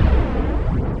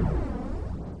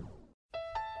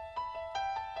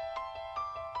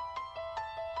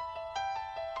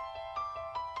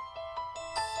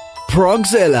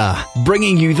 Progzilla,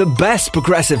 bringing you the best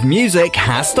progressive music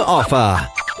has to offer.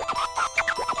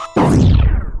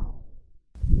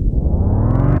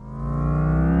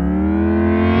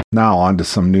 Now on to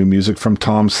some new music from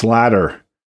Tom Slatter,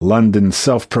 London's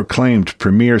self-proclaimed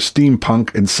premier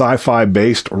steampunk and sci-fi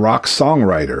based rock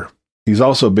songwriter. He's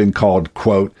also been called,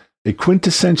 quote, a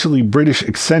quintessentially British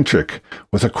eccentric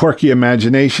with a quirky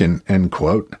imagination, end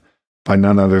quote, by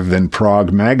none other than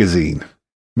Prog magazine.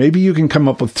 Maybe you can come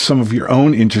up with some of your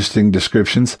own interesting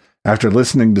descriptions after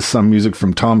listening to some music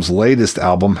from Tom's latest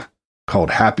album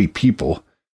called Happy People,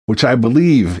 which I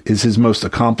believe is his most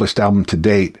accomplished album to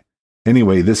date.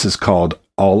 Anyway, this is called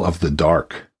All of the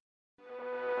Dark.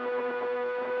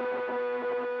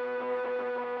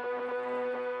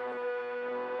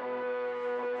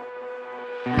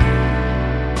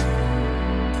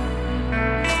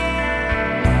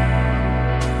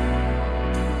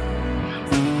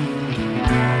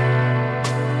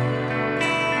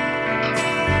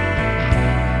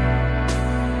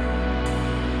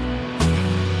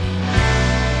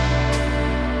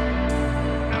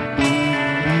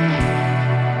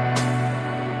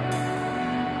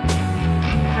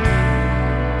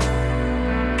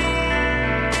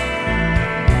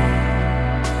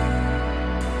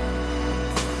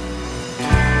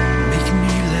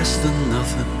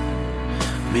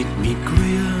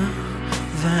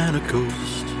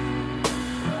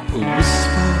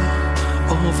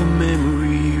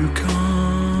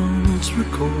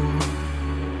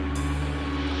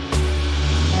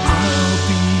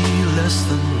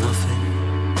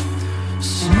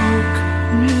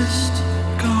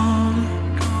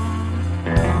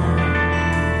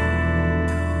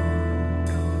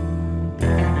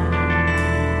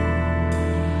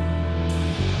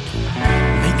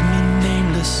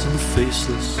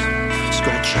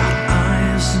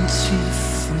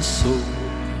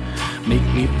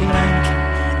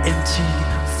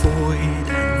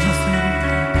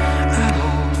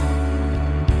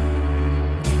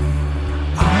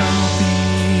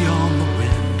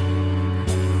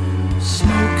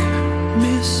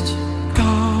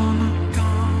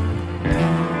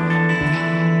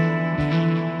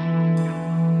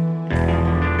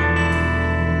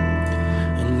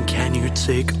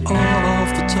 Take all of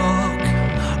the talk,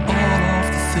 all of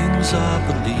the things I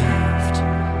believed.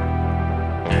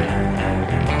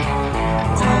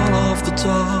 All of the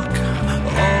talk,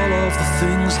 all of the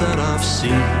things that I've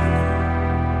seen.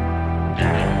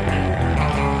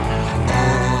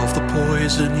 All of the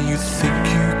poison you think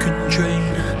you can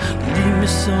drain. Leave me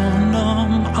so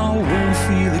numb I won't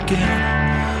feel again.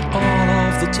 All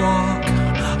of the talk,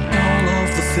 all of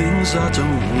the things I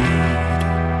don't need.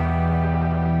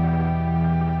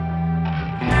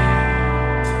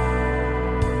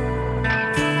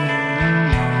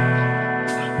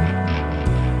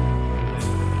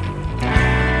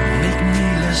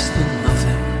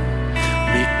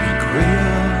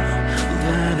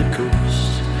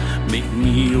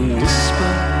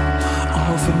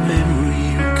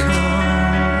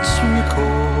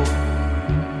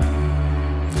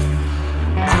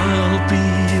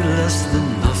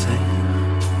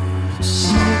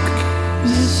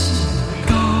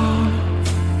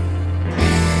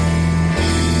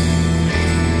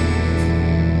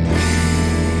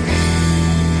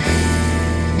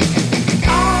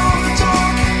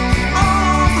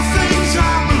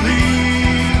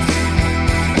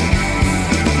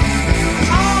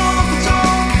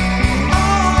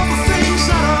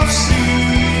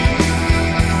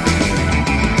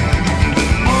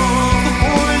 All of the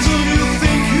poison you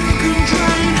think you can drown.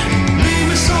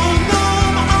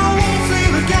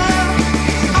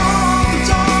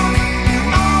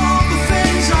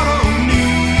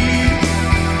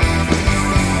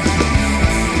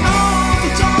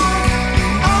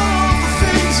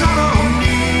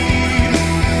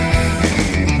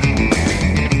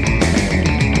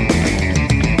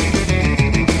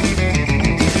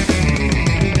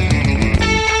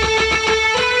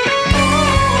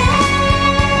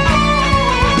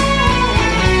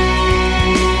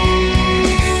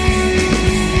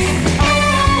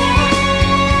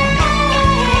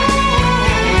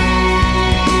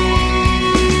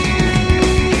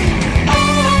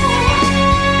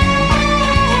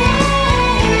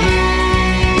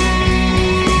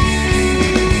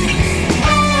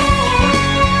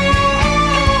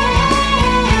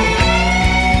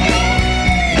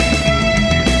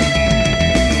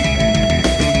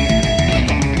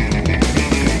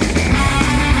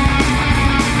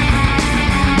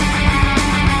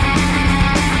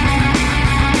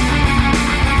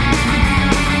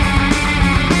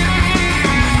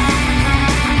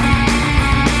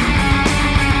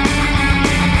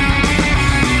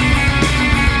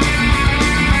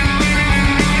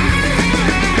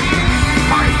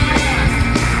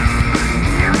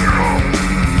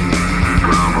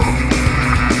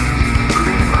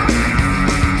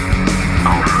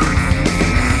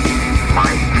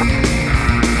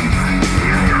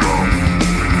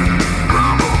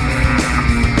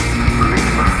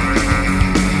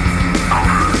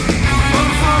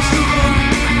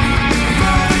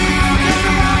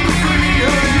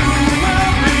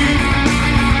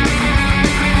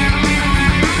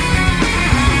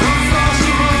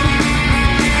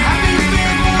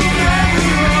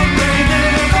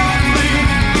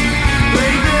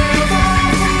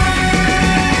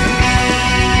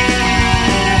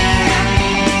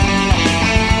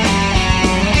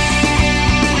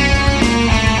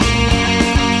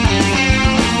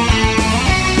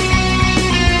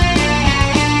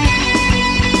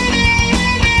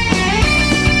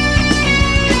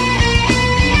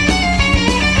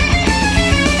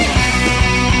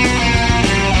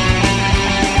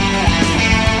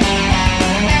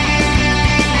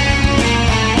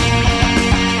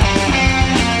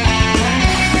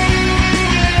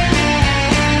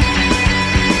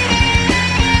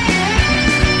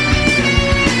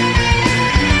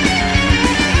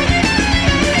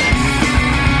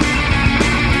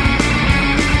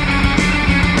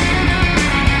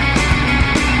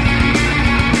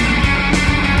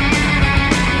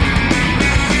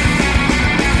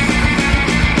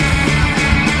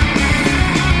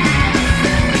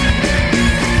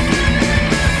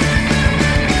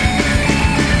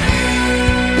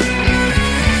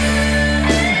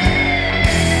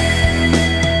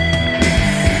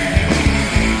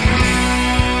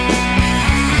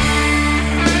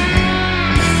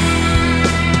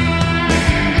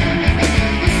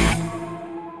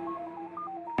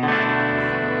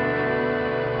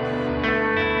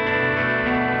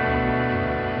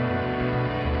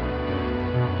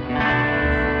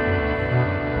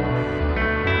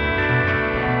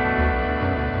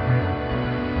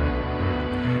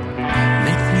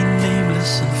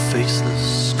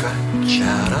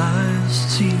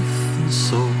 teeth and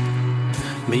soul.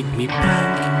 Make me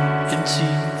blank,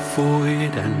 empty,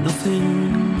 void, and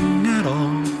nothing at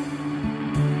all.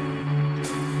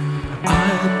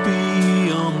 I'll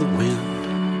be on the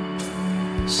wind,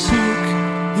 silk,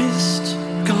 mist,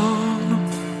 gone.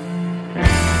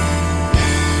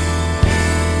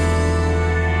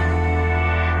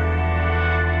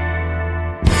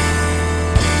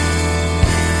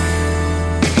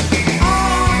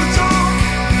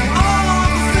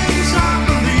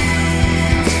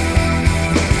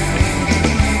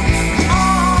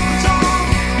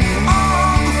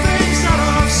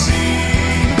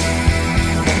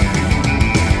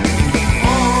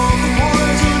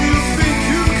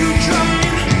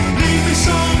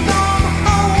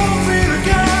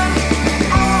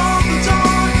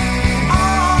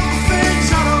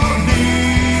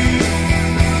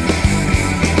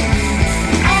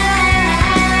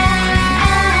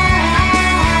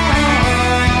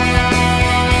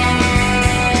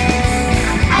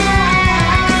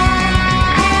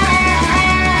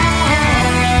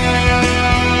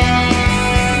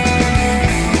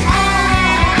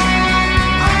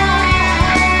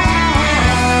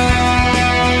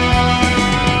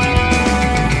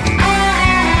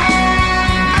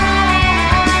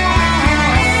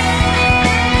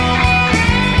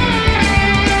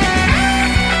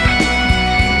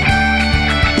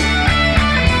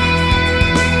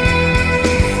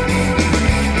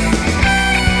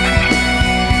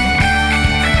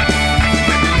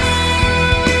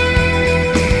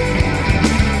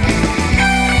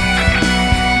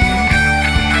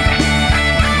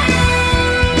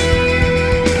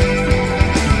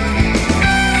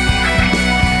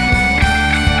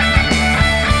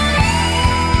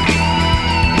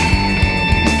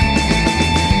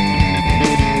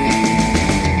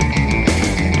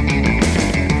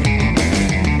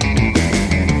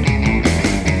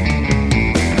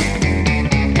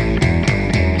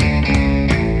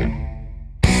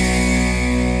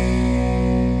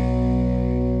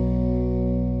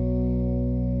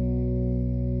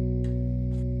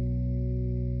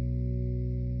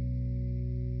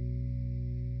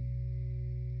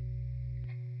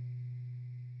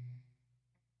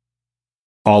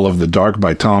 All of the Dark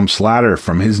by Tom Slatter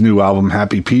from his new album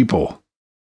Happy People.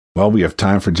 Well, we have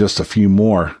time for just a few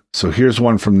more, so here's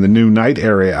one from the new Night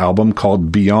Area album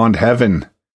called Beyond Heaven.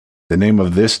 The name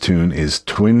of this tune is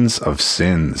Twins of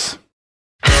Sins.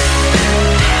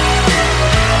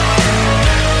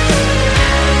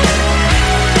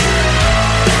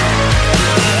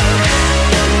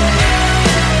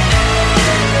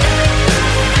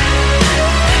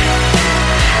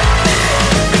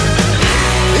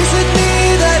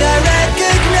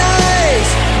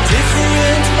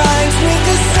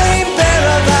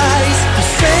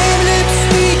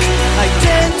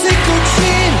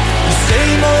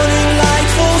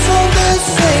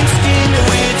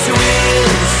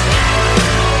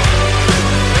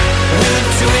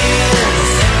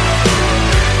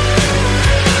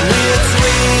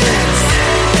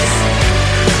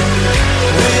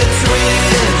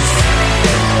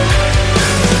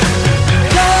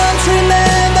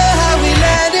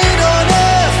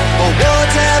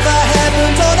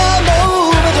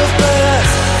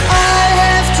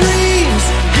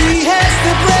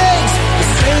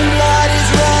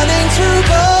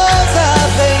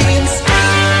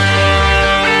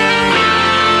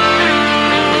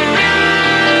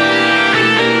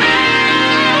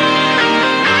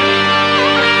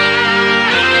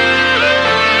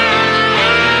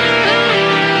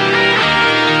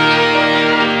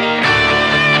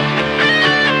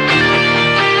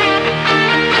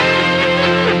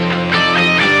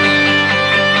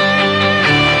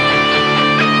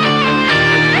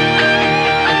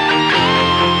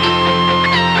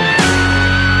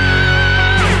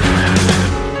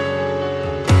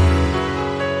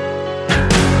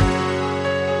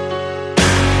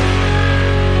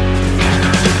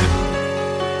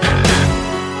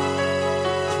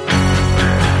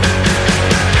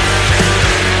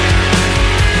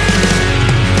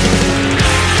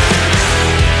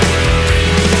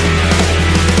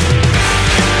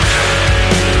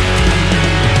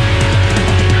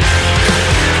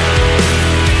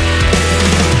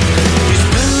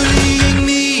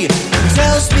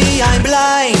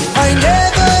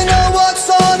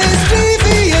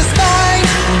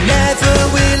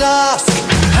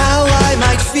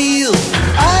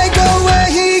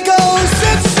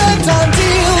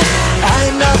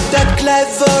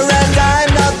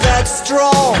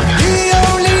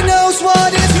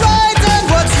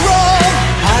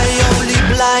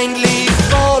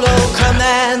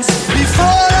 Before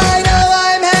I know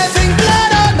I'm having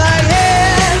blood on my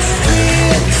hands.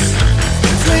 Twins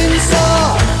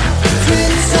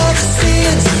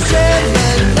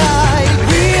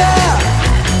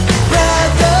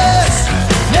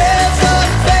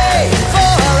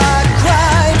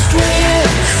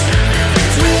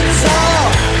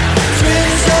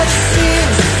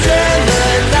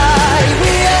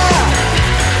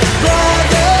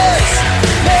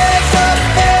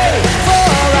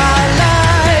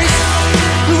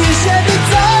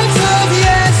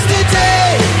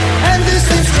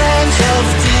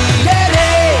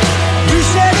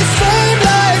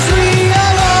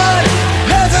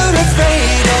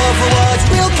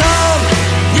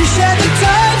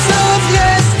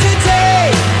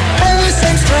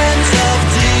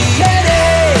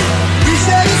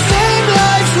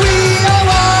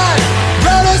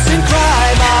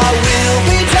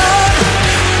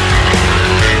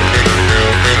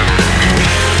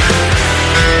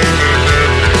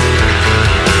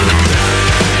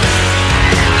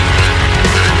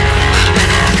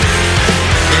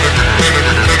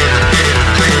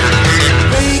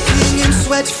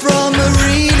from a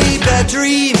really bad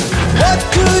dream. What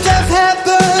could have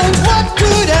happened? What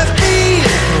could have been?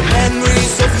 No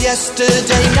memories of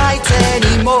yesterday night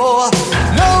anymore.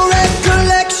 No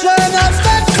recollection of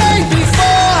that day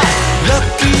before.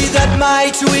 Lucky that my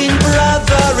twin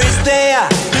brother is there.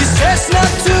 He says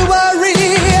not to worry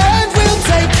and will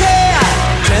take care.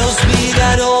 Tells me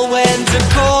that all went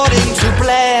according to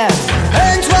plan.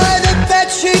 And why the bed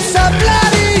sheets are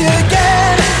bloody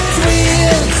again.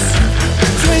 Twins,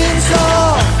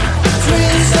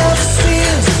 twins of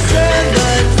sins,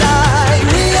 Gemini.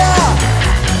 We are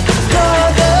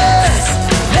brothers,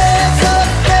 never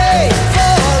pay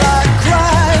for our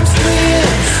crimes.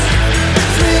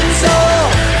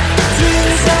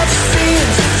 Twins of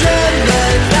sins,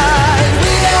 Gemini.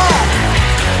 We are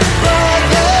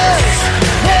brothers,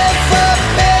 never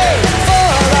pay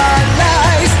for our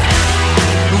lies.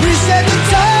 We share the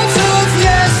times of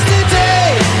yesterday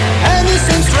and the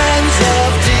same strands of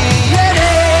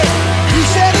DNA. We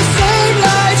share the same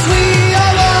lives, we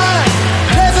are one,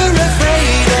 never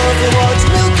afraid of what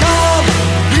will come.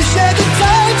 We share the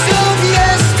times of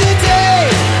yesterday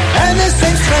and the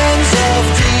same strands of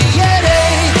DNA.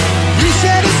 We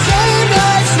share the same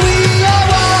lives, we are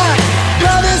one,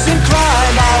 brothers in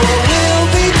crime, our will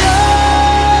be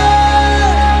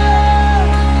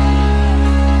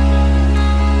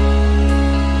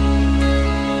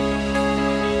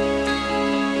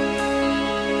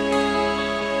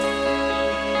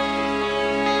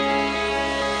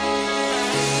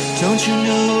Don't you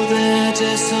know that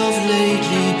as of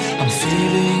lately I'm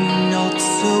feeling not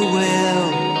so well?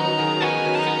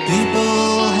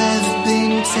 People have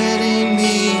been telling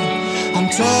me I'm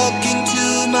talking to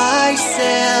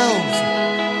myself.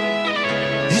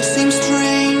 It seems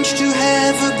strange to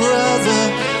have a brother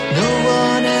no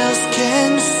one else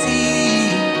can see.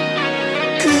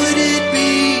 Could it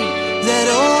be that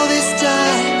all this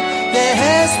time there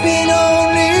has been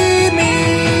only me?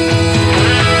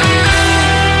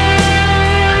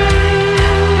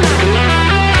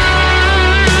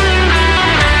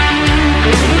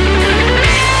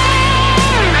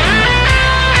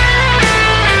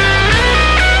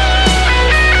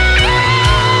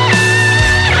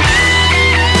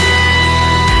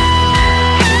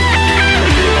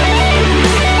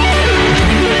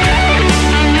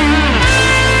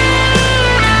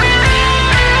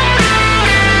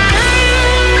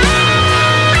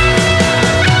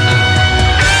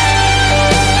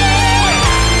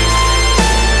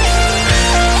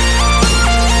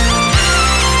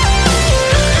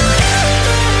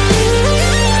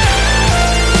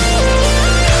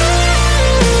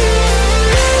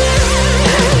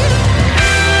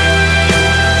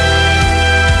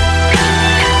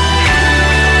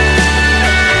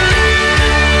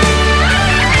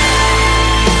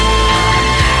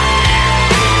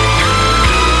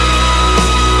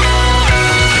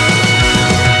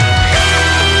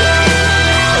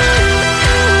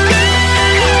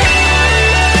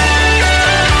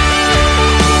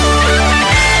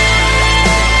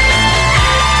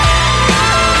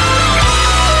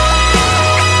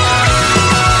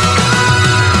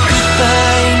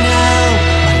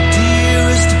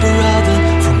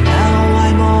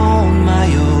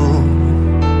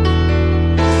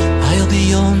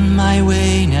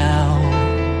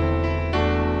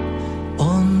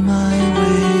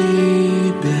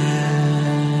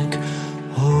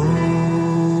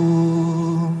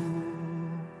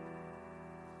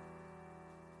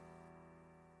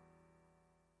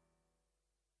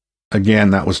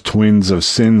 Again, that was Twins of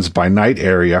Sins by Night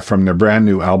Area from their brand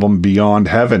new album Beyond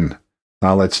Heaven.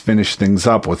 Now let's finish things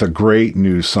up with a great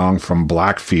new song from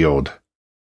Blackfield.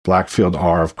 Blackfield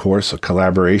are, of course, a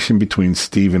collaboration between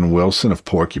Steven Wilson of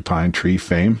Porcupine Tree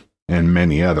fame and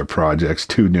many other projects,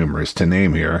 too numerous to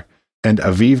name here, and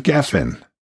Aviv Geffen.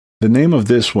 The name of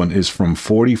this one is From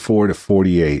 44 to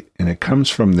 48, and it comes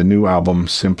from the new album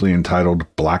simply entitled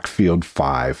Blackfield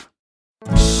 5.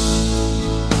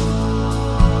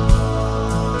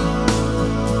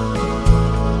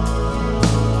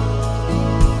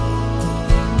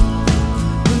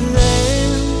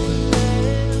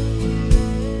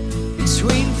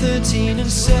 Between 13 and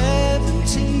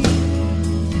 17,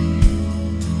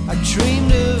 I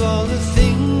dreamed of all the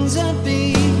things I'd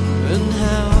be and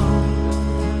how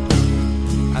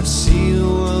I'd see the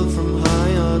world from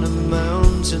high on a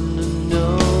mountain and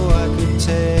know I could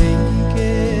take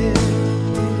it.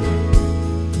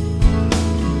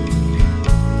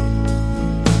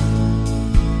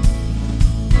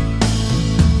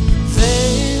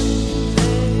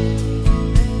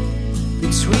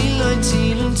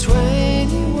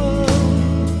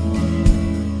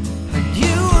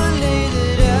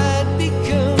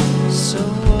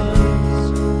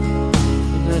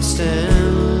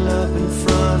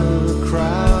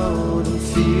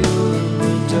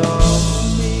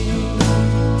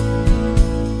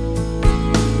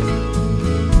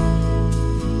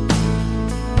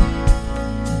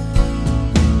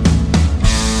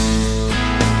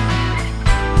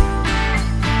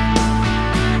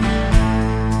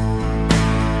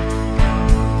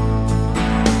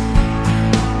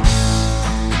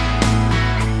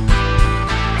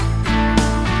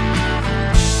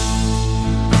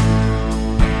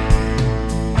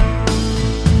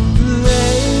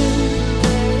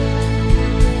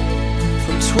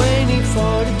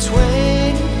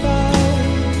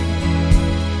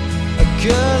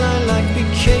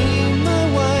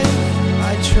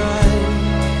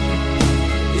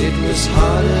 was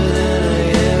harder than I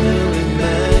ever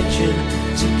imagined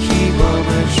to keep all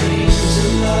my dreams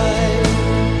alive.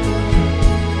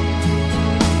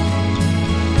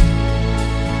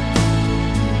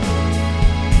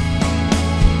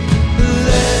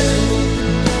 Then,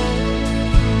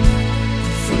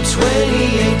 from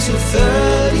 28 to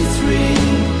 33,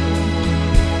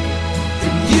 the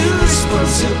new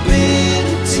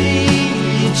responsibility,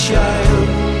 child.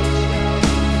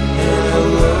 And I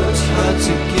worked hard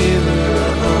to give her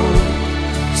a home,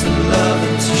 to love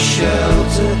and to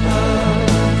shelter her.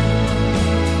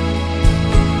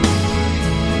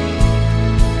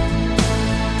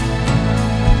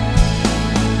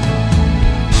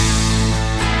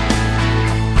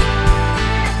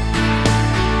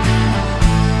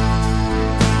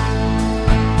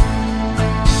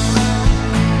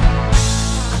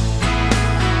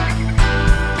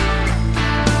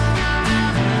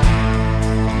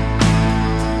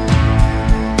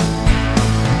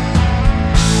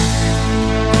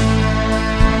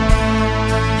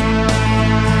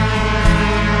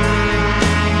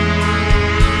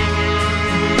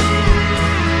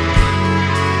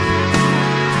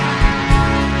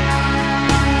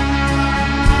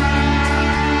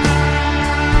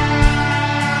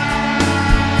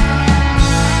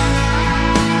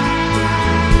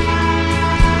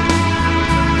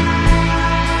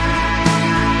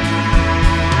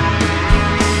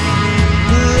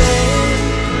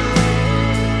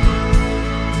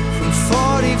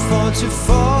 To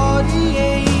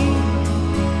 48,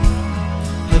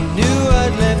 I knew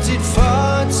I'd left it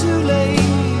far too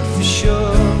late for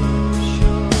sure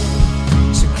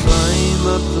to climb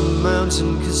up the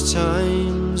mountain, 'cause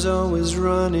time's always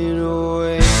running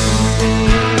away from me.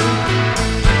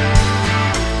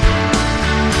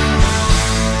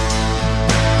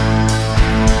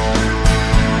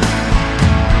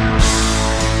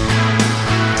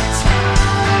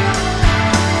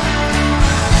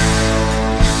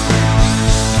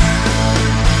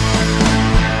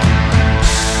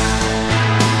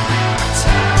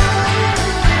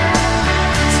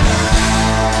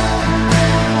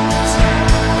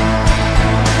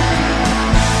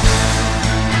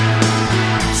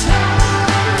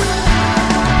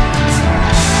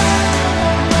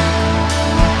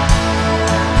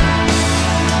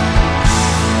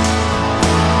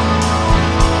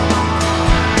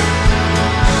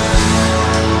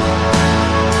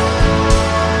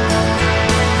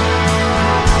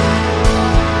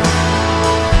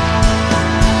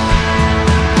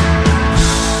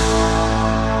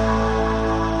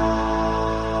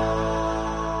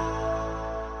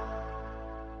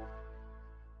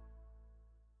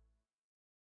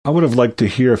 I would have liked to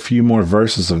hear a few more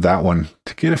verses of that one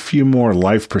to get a few more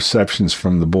life perceptions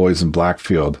from the boys in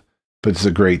Blackfield, but it's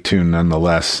a great tune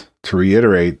nonetheless. To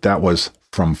reiterate, that was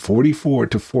From 44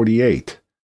 to 48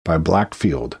 by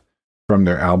Blackfield from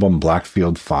their album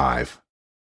Blackfield 5.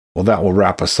 Well, that will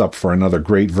wrap us up for another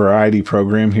great variety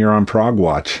program here on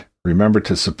Prog-Watch. Remember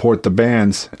to support the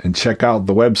bands and check out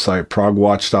the website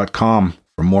progwatch.com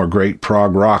for more great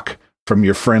prog rock from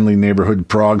your friendly neighborhood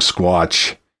prog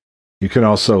squatch. You can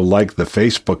also like the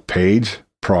Facebook page,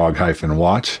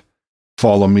 Prog-Watch.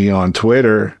 Follow me on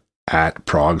Twitter at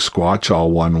ProgSquatch, all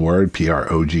one word,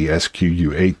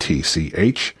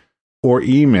 ProgSquatch, or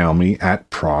email me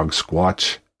at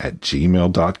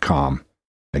progsquatch@gmail.com.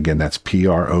 Again, that's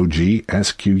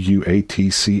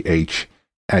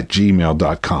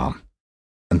ProgSquatch@gmail.com.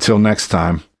 Until next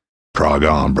time, prog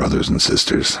on, brothers and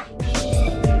sisters.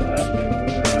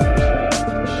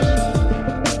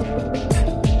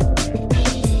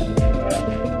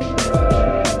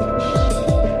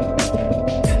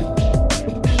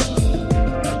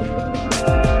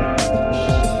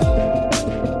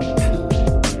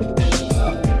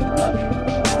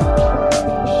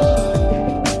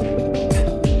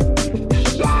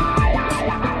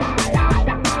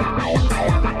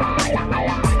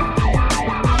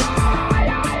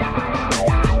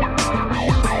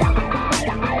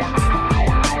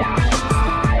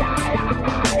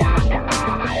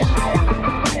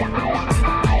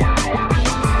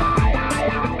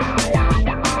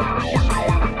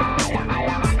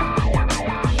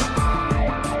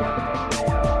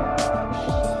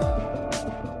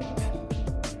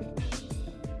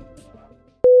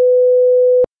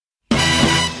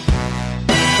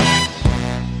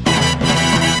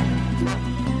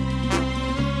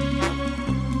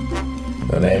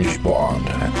 The name's Bond,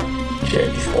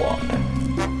 James Bond,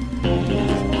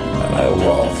 and I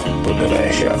love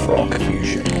progressive rock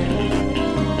music.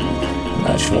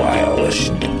 That's why I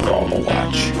listen to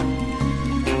Prog-Watch.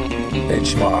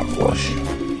 It's marvelous.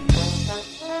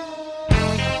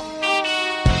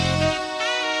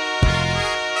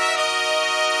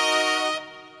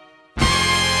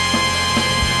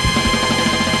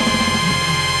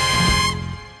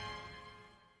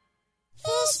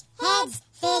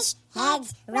 fish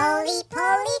heads,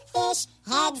 roly-poly fish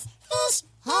heads, fish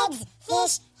heads,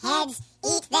 fish heads,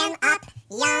 eat them up,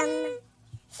 yum.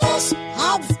 Fish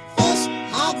heads,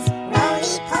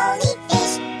 roly-poly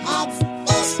fish heads,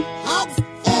 fish heads,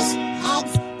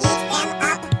 eat them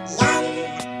up, yum.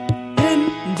 In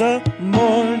the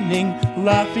morning,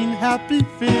 laughing happy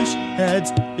fish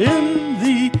heads. In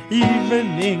the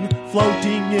evening,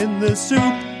 floating in the soup.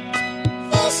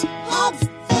 Fish heads,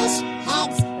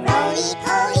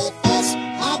 roly-poly fish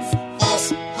heads, fish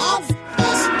heads,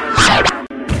 fish heads.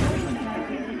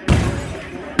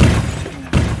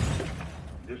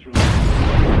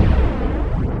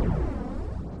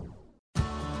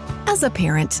 As a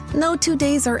parent, no 2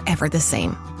 days are ever the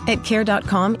same. At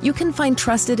Care.com, you can find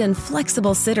trusted and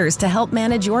flexible sitters to help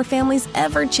manage your family's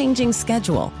ever-changing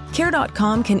schedule.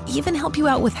 Care.com can even help you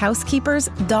out with housekeepers,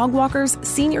 dog walkers,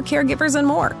 senior caregivers, and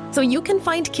more, so you can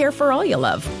find care for all you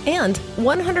love. And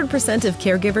 100% of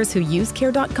caregivers who use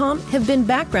Care.com have been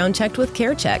background checked with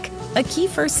CareCheck, a key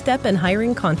first step in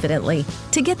hiring confidently.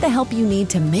 To get the help you need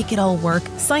to make it all work,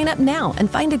 sign up now and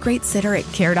find a great sitter at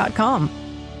Care.com.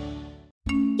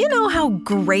 You know how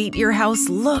great your house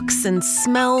looks and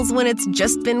smells when it's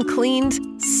just been cleaned?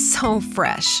 So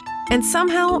fresh. And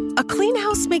somehow, a clean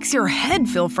house makes your head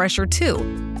feel fresher too.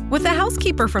 With a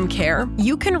housekeeper from Care,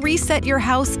 you can reset your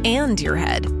house and your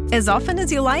head as often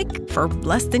as you like for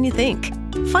less than you think.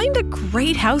 Find a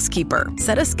great housekeeper,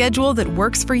 set a schedule that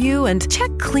works for you, and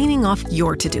check cleaning off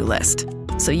your to-do list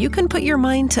so you can put your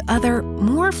mind to other,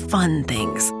 more fun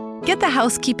things. Get the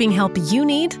housekeeping help you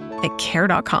need at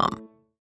Care.com.